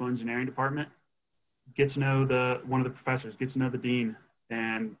mechanical engineering department, get to know one of the professors, get to know the dean,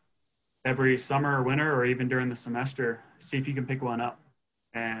 and every summer or winter or even during the semester, see if you can pick one up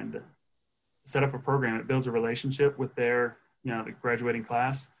and set up a program. It builds a relationship with the graduating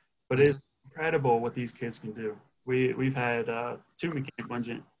class, but it's incredible what these kids can do. We've had 2 mechanical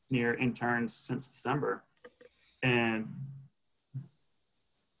engineer interns since December, and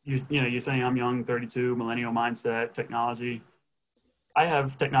you're saying I'm young, 32, millennial mindset, technology. I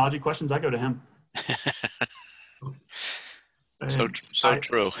have technology questions. I go to him. So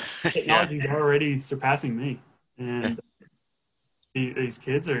true. Technology is already surpassing me, and these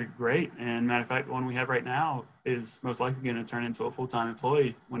kids are great. And matter of fact, the one we have right now is most likely going to turn into a full-time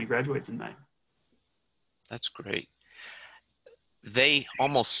employee when he graduates in May. That's great. They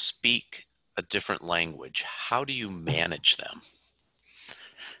almost speak a different language. How do you manage them?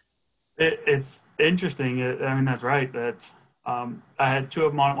 It's interesting. I mean, that's right. I had 2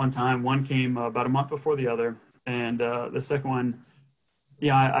 of them on at one time. One came about a month before the other. And the second one,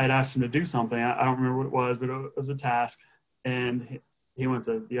 I had asked him to do something. I don't remember what it was, but it was a task. And he went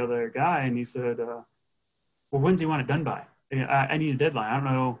to the other guy and he said, well, when's he want it done by? I need a deadline. I don't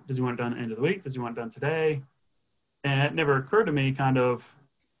know. Does he want it done at the end of the week? Does he want it done today? And it never occurred to me I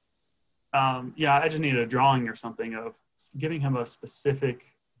just needed a drawing or something of giving him a specific,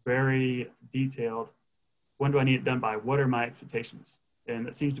 very detailed, when do I need it done by? What are my expectations? And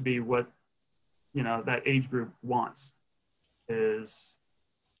it seems to be what, that age group wants is,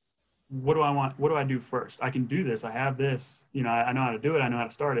 what do I want? What do I do first? I can do this. I have this, I know how to do it. I know how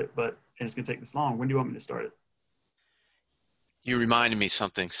to start it, but it's going to take this long. When do you want me to start it? You reminded me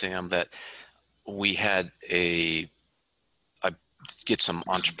something, Sam, that we had I get some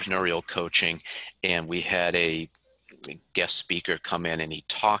entrepreneurial coaching, and we had a guest speaker come in, and he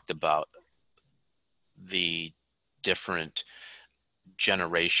talked about the different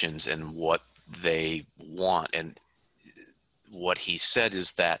generations and what they want. And what he said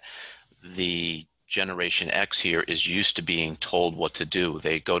is that the Generation X here is used to being told what to do.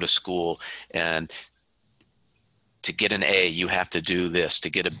 They go to school, and to get an A, you have to do this. To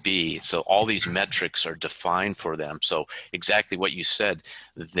get a B, so all these metrics are defined for them. So exactly what you said,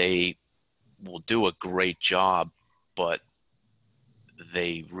 they will do a great job, but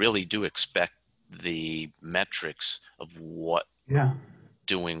they really do expect the metrics of what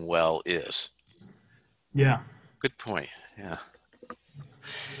doing well is. Yeah. Good point. Yeah.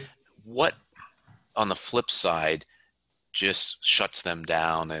 What, on the flip side, just shuts them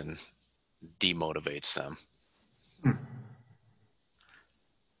down and demotivates them?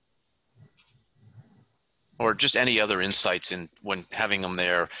 Or just any other insights in when having them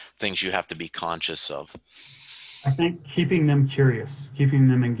there, things you have to be conscious of? I think keeping them curious, keeping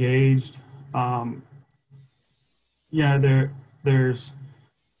them engaged. There's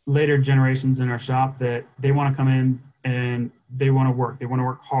later generations in our shop that they want to come in and they want to work. They want to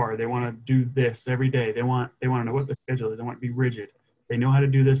work hard. They want to do this every day. They want to know what the schedule is. They want to be rigid. They know how to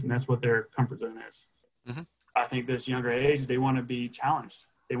do this, and that's what their comfort zone is. Mm-hmm. I think this younger age, they want to be challenged.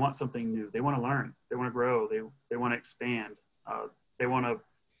 They want something new. They want to learn. They want to grow. They want to expand. They want to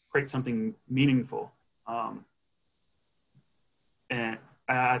create something meaningful. And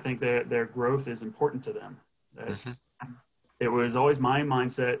I think that their growth is important to them. Mm-hmm. It was always my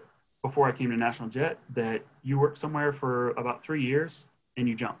mindset before I came to National Jet that you work somewhere for about 3 years and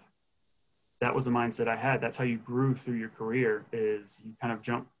you jump. That was the mindset I had. That's how you grew through your career, is you kind of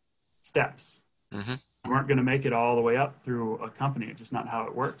jump steps. Mm-hmm. You weren't going to make it all the way up through a company. It's just not how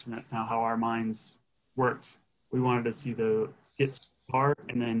it works, and that's not how our minds works. We wanted to see get far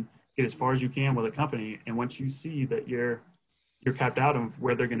and then get as far as you can with a company. And once you see that you're capped out of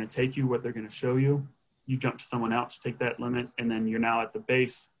where they're going to take you, what they're going to show you, you jump to someone else, take that limit, and then you're now at the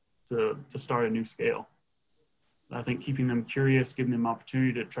base to start a new scale. I think keeping them curious, giving them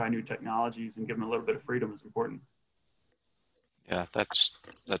opportunity to try new technologies, and give them a little bit of freedom is important. Yeah, that's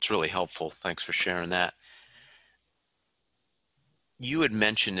really helpful. Thanks for sharing that. You had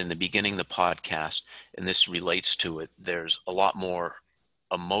mentioned in the beginning of the podcast, and this relates to it, there's a lot more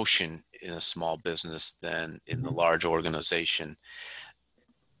emotion in a small business than in the large organization.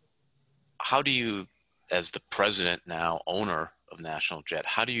 How do you, as the president now, owner of National Jet,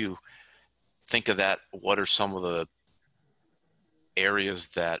 how do you think of that? What are some of the areas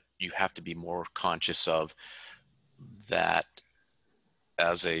that you have to be more conscious of that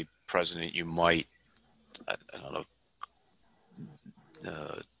as a president you might, I don't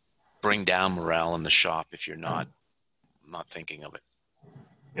know, bring down morale in the shop if you're not thinking of it?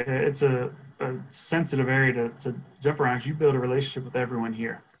 It's a sensitive area to jump around. You build a relationship with everyone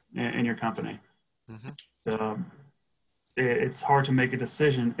here in your company. Mm-hmm. It's hard to make a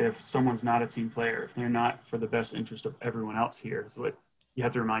decision if someone's not a team player, if they're not for the best interest of everyone else here, is what you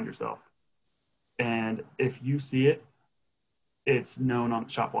have to remind yourself. And if you see it, it's known on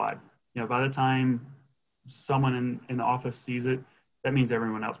shop wide. You know, by the time someone in the office sees it, that means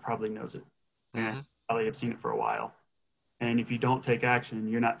everyone else probably knows it. Mm-hmm. And probably have seen it for a while. And if you don't take action,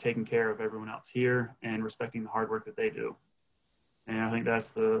 you're not taking care of everyone else here and respecting the hard work that they do. And I think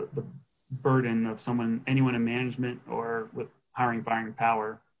that's the burden of anyone in management or with hiring, firing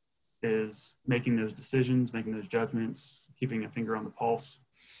power, is making those decisions, making those judgments, keeping a finger on the pulse.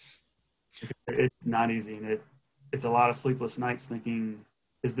 It's not easy, and it's a lot of sleepless nights thinking,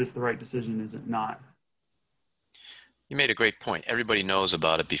 is this the right decision? Is it not? You made a great point. Everybody knows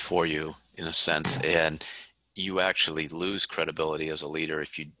about it before you, in a sense, and you actually lose credibility as a leader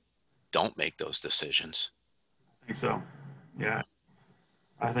if you don't make those decisions. I think so. Yeah.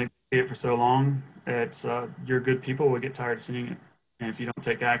 I think see it for so long, it's your good people will get tired of seeing it. And if you don't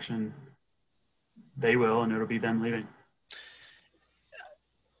take action, they will, and it'll be them leaving.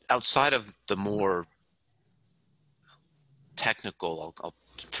 Outside of the more technical, I'll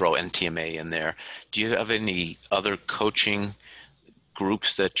throw NTMA in there, do you have any other coaching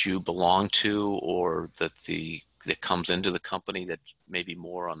groups that you belong to, or that comes into the company that maybe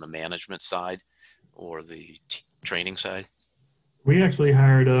more on the management side or the training side? We actually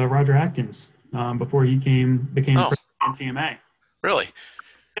hired Roger Atkins before he became president of NTMA. Really?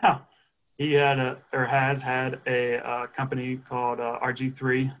 Yeah. He has had a company called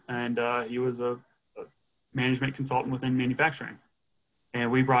RG3, and he was a management consultant within manufacturing. And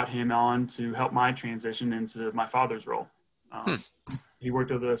we brought him on to help my transition into my father's role. He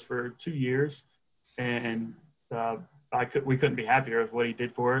worked with us for 2 years, and we couldn't be happier with what he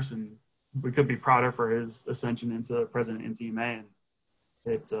did for us, and we couldn't be prouder for his ascension into president of NTMA. And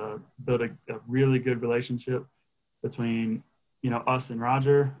it built a really good relationship between us and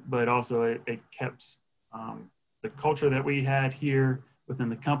Roger, but also it kept the culture that we had here within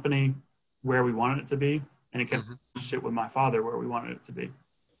the company where we wanted it to be, and it kept shit with my father where we wanted it to be.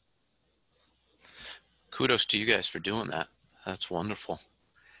 Kudos to you guys for doing that. That's wonderful.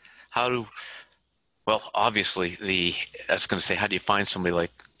 Obviously I was going to say, how do you find somebody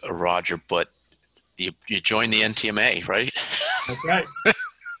like Roger, but you joined the NTMA, right? That's right.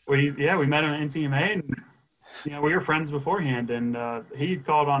 We met him at NTMA, and we were friends beforehand, and he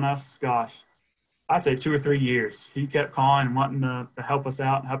called on us, gosh, I'd say 2 or 3 years. He kept calling and wanting to help us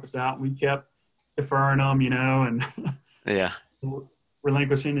out. We kept deferring him, and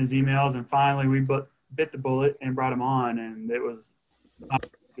relinquishing his emails, and finally we bit the bullet and brought him on, and it was a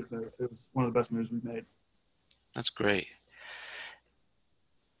good move. It was one of the best moves we've made. That's great.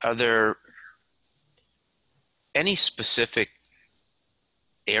 Are there any specific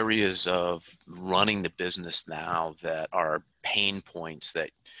areas of running the business now that are pain points, that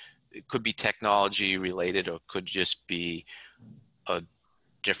it could be technology related or could just be a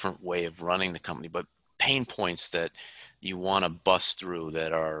different way of running the company, but pain points that you want to bust through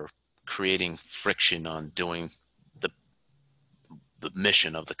that are creating friction on doing the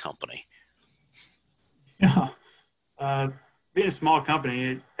mission of the company? Yeah. Being a small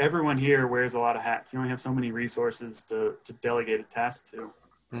company, everyone here wears a lot of hats. You only have so many resources to delegate a task to.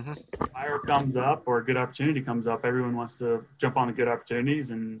 Mm-hmm. Fire comes up or a good opportunity comes up, everyone wants to jump on the good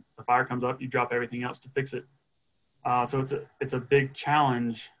opportunities, and the fire comes up, you drop everything else to fix it. So it's a big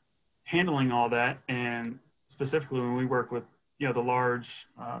challenge handling all that, and specifically when we work with the large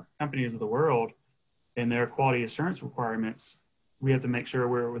companies of the world and their quality assurance requirements, we have to make sure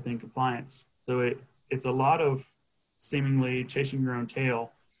we're within compliance. So it's a lot of seemingly chasing your own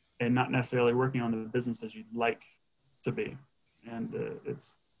tail and not necessarily working on the business as you'd like to be. And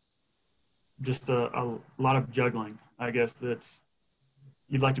it's just a lot of juggling, I guess. That's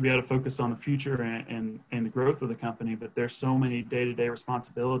you'd like to be able to focus on the future and the growth of the company, but there's so many day-to-day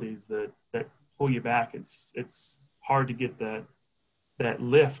responsibilities that pull you back. It's hard to get that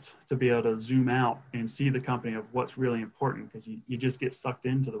lift to be able to zoom out and see the company of what's really important, because you just get sucked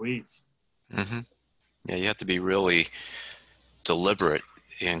into the weeds. Mm-hmm. Yeah, you have to be really deliberate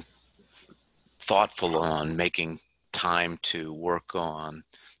in thoughtful on making time to work on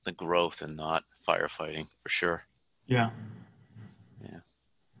the growth and not firefighting, for sure. Yeah. Yeah.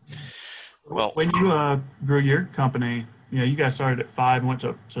 Well, when you grew your company, you guys started at 5 and went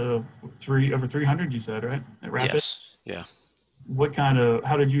to over 300, you said, right? At Rapid? Yes. Yeah.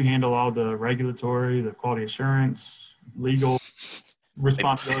 How did you handle all the regulatory, the quality assurance, legal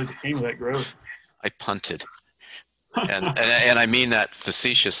responsibilities that came with that growth? I punted. And I mean that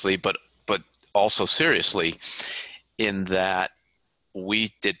facetiously, but also seriously, in that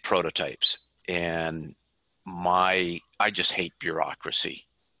we did prototypes, and I just hate bureaucracy.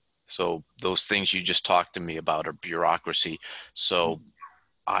 So those things you just talked to me about are bureaucracy. So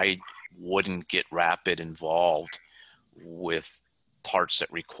I wouldn't get Rapid involved with parts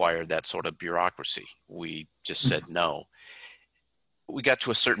that required that sort of bureaucracy. We just said no. We got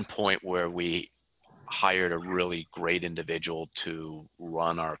to a certain point where we hired a really great individual to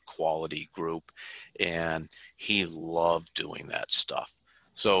run our quality group, and he loved doing that stuff.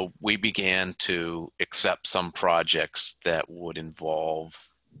 So we began to accept some projects that would involve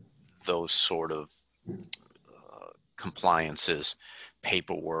those sort of compliances,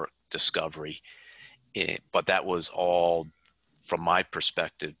 paperwork, discovery. But that was all, from my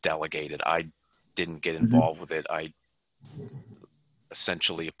perspective, delegated. I didn't get involved with it. I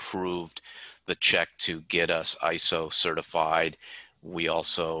essentially approved the check to get us ISO certified. We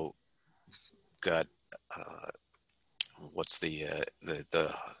also got what's the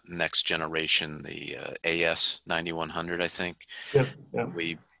next generation, the AS 9100, I think. Yep.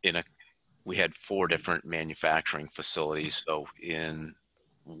 We had 4 different manufacturing facilities. So in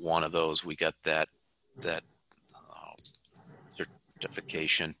one of those, we got that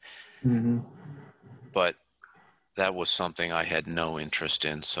certification. Mm-hmm. But that was something I had no interest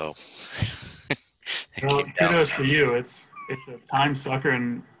in. So well, kudos to you. It's a time sucker,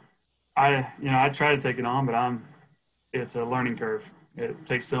 and I try to take it on, but it's a learning curve. It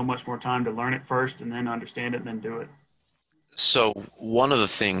takes so much more time to learn it first and then understand it and then do it. So one of the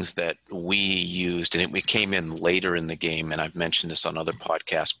things that we used, and it came in later in the game, and I've mentioned this on other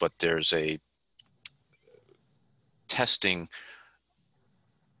podcasts, but there's a testing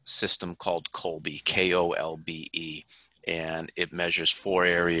system called Kolbe, Kolbe, and it measures 4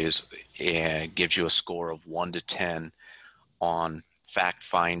 areas and gives you a score of 1 to 10 on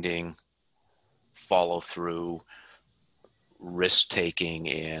fact-finding, follow-through, risk-taking,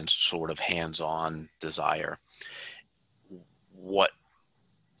 and sort of hands-on desire. What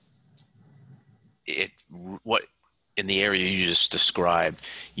in the area you just described,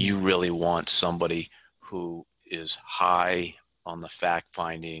 you really want somebody who is high on the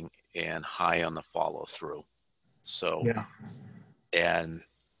fact-finding and high on the follow-through. So, yeah. And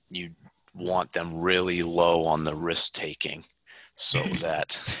you want them really low on the risk-taking, so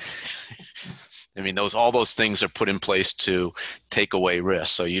that I mean, all those things are put in place to take away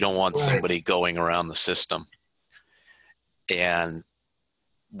risk. So you don't want somebody going around the system. And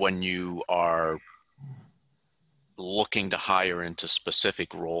when you are looking to hire into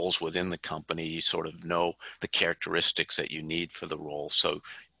specific roles within the company, you sort of know the characteristics that you need for the role. So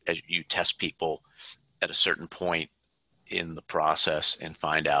as you test people at a certain point in the process and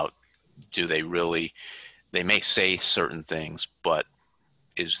find out, they may say certain things, but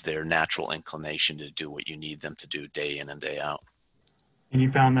is their natural inclination to do what you need them to do day in and day out. And you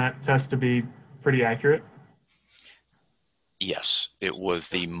found that test to be pretty accurate? Yes, it was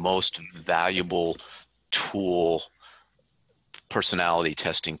the most valuable tool, personality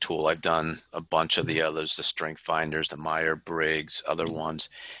testing tool. I've done a bunch of the others, the Strength Finders, the Myers-Briggs, other ones,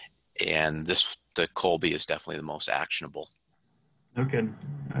 and the Kolbe is definitely the most actionable. No kidding.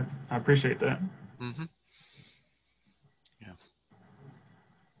 I appreciate that. Mm-hmm. Yeah.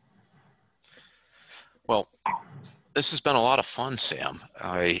 Well, this has been a lot of fun, Sam.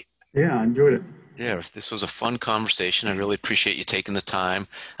 I enjoyed it. Yeah, this was a fun conversation. I really appreciate you taking the time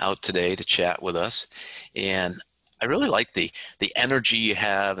out today to chat with us. And I really like the energy you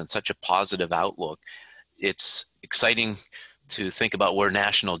have and such a positive outlook. It's exciting to think about where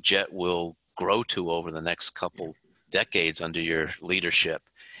National Jet will grow to over the next couple decades under your leadership.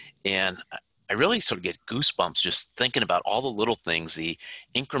 And I really sort of get goosebumps just thinking about all the little things, the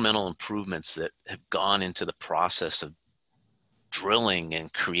incremental improvements that have gone into the process of drilling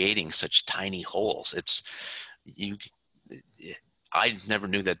and creating such tiny holes. I never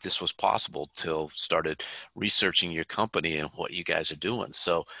knew that this was possible till started researching your company and what you guys are doing.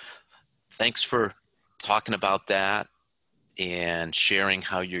 So thanks for talking about that and sharing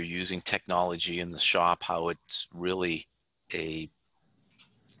how you're using technology in the shop, how it's really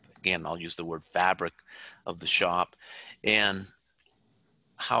again, I'll use the word fabric of the shop, and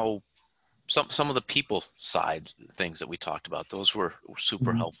how some of the people side things that we talked about, those were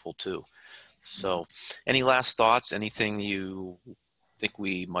super helpful too. So any last thoughts, anything you think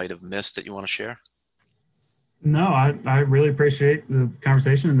we might have missed that you want to share? No, I really appreciate the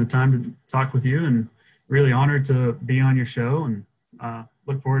conversation and the time to talk with you, and really honored to be on your show, and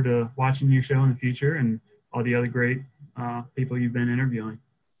look forward to watching your show in the future and all the other great people you've been interviewing.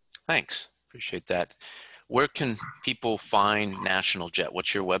 Thanks. Appreciate that. Where can people find National Jet?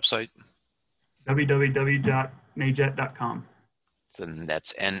 What's your website? www.najet.com. And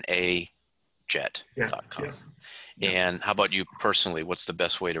that's najet.com. Yeah. And how about you personally? What's the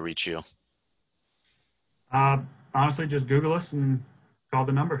best way to reach you? Honestly, just Google us and call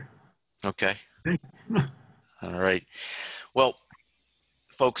the number. Okay. All right. Well,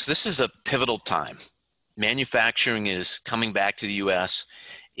 folks, this is a pivotal time. Manufacturing is coming back to the U.S.,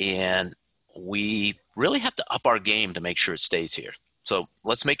 and we really have to up our game to make sure it stays here. So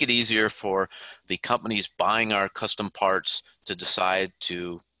let's make it easier for the companies buying our custom parts to decide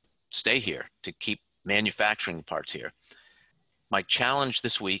to stay here, to keep manufacturing parts here. My challenge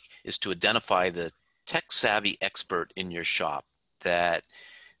this week is to identify the tech-savvy expert in your shop, that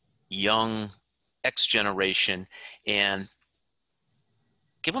young X generation, and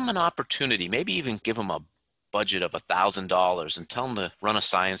give them an opportunity, maybe even give them a budget of $1,000 and tell them to run a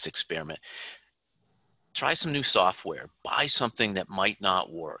science experiment. Try some new software, buy something that might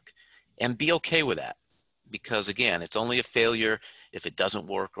not work, and be okay with that. Because again, it's only a failure if it doesn't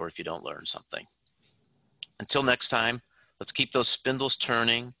work or if you don't learn something. Until next time, let's keep those spindles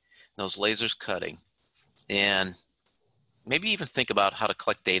turning, those lasers cutting, and maybe even think about how to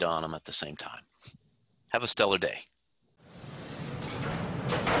collect data on them at the same time. Have a stellar day.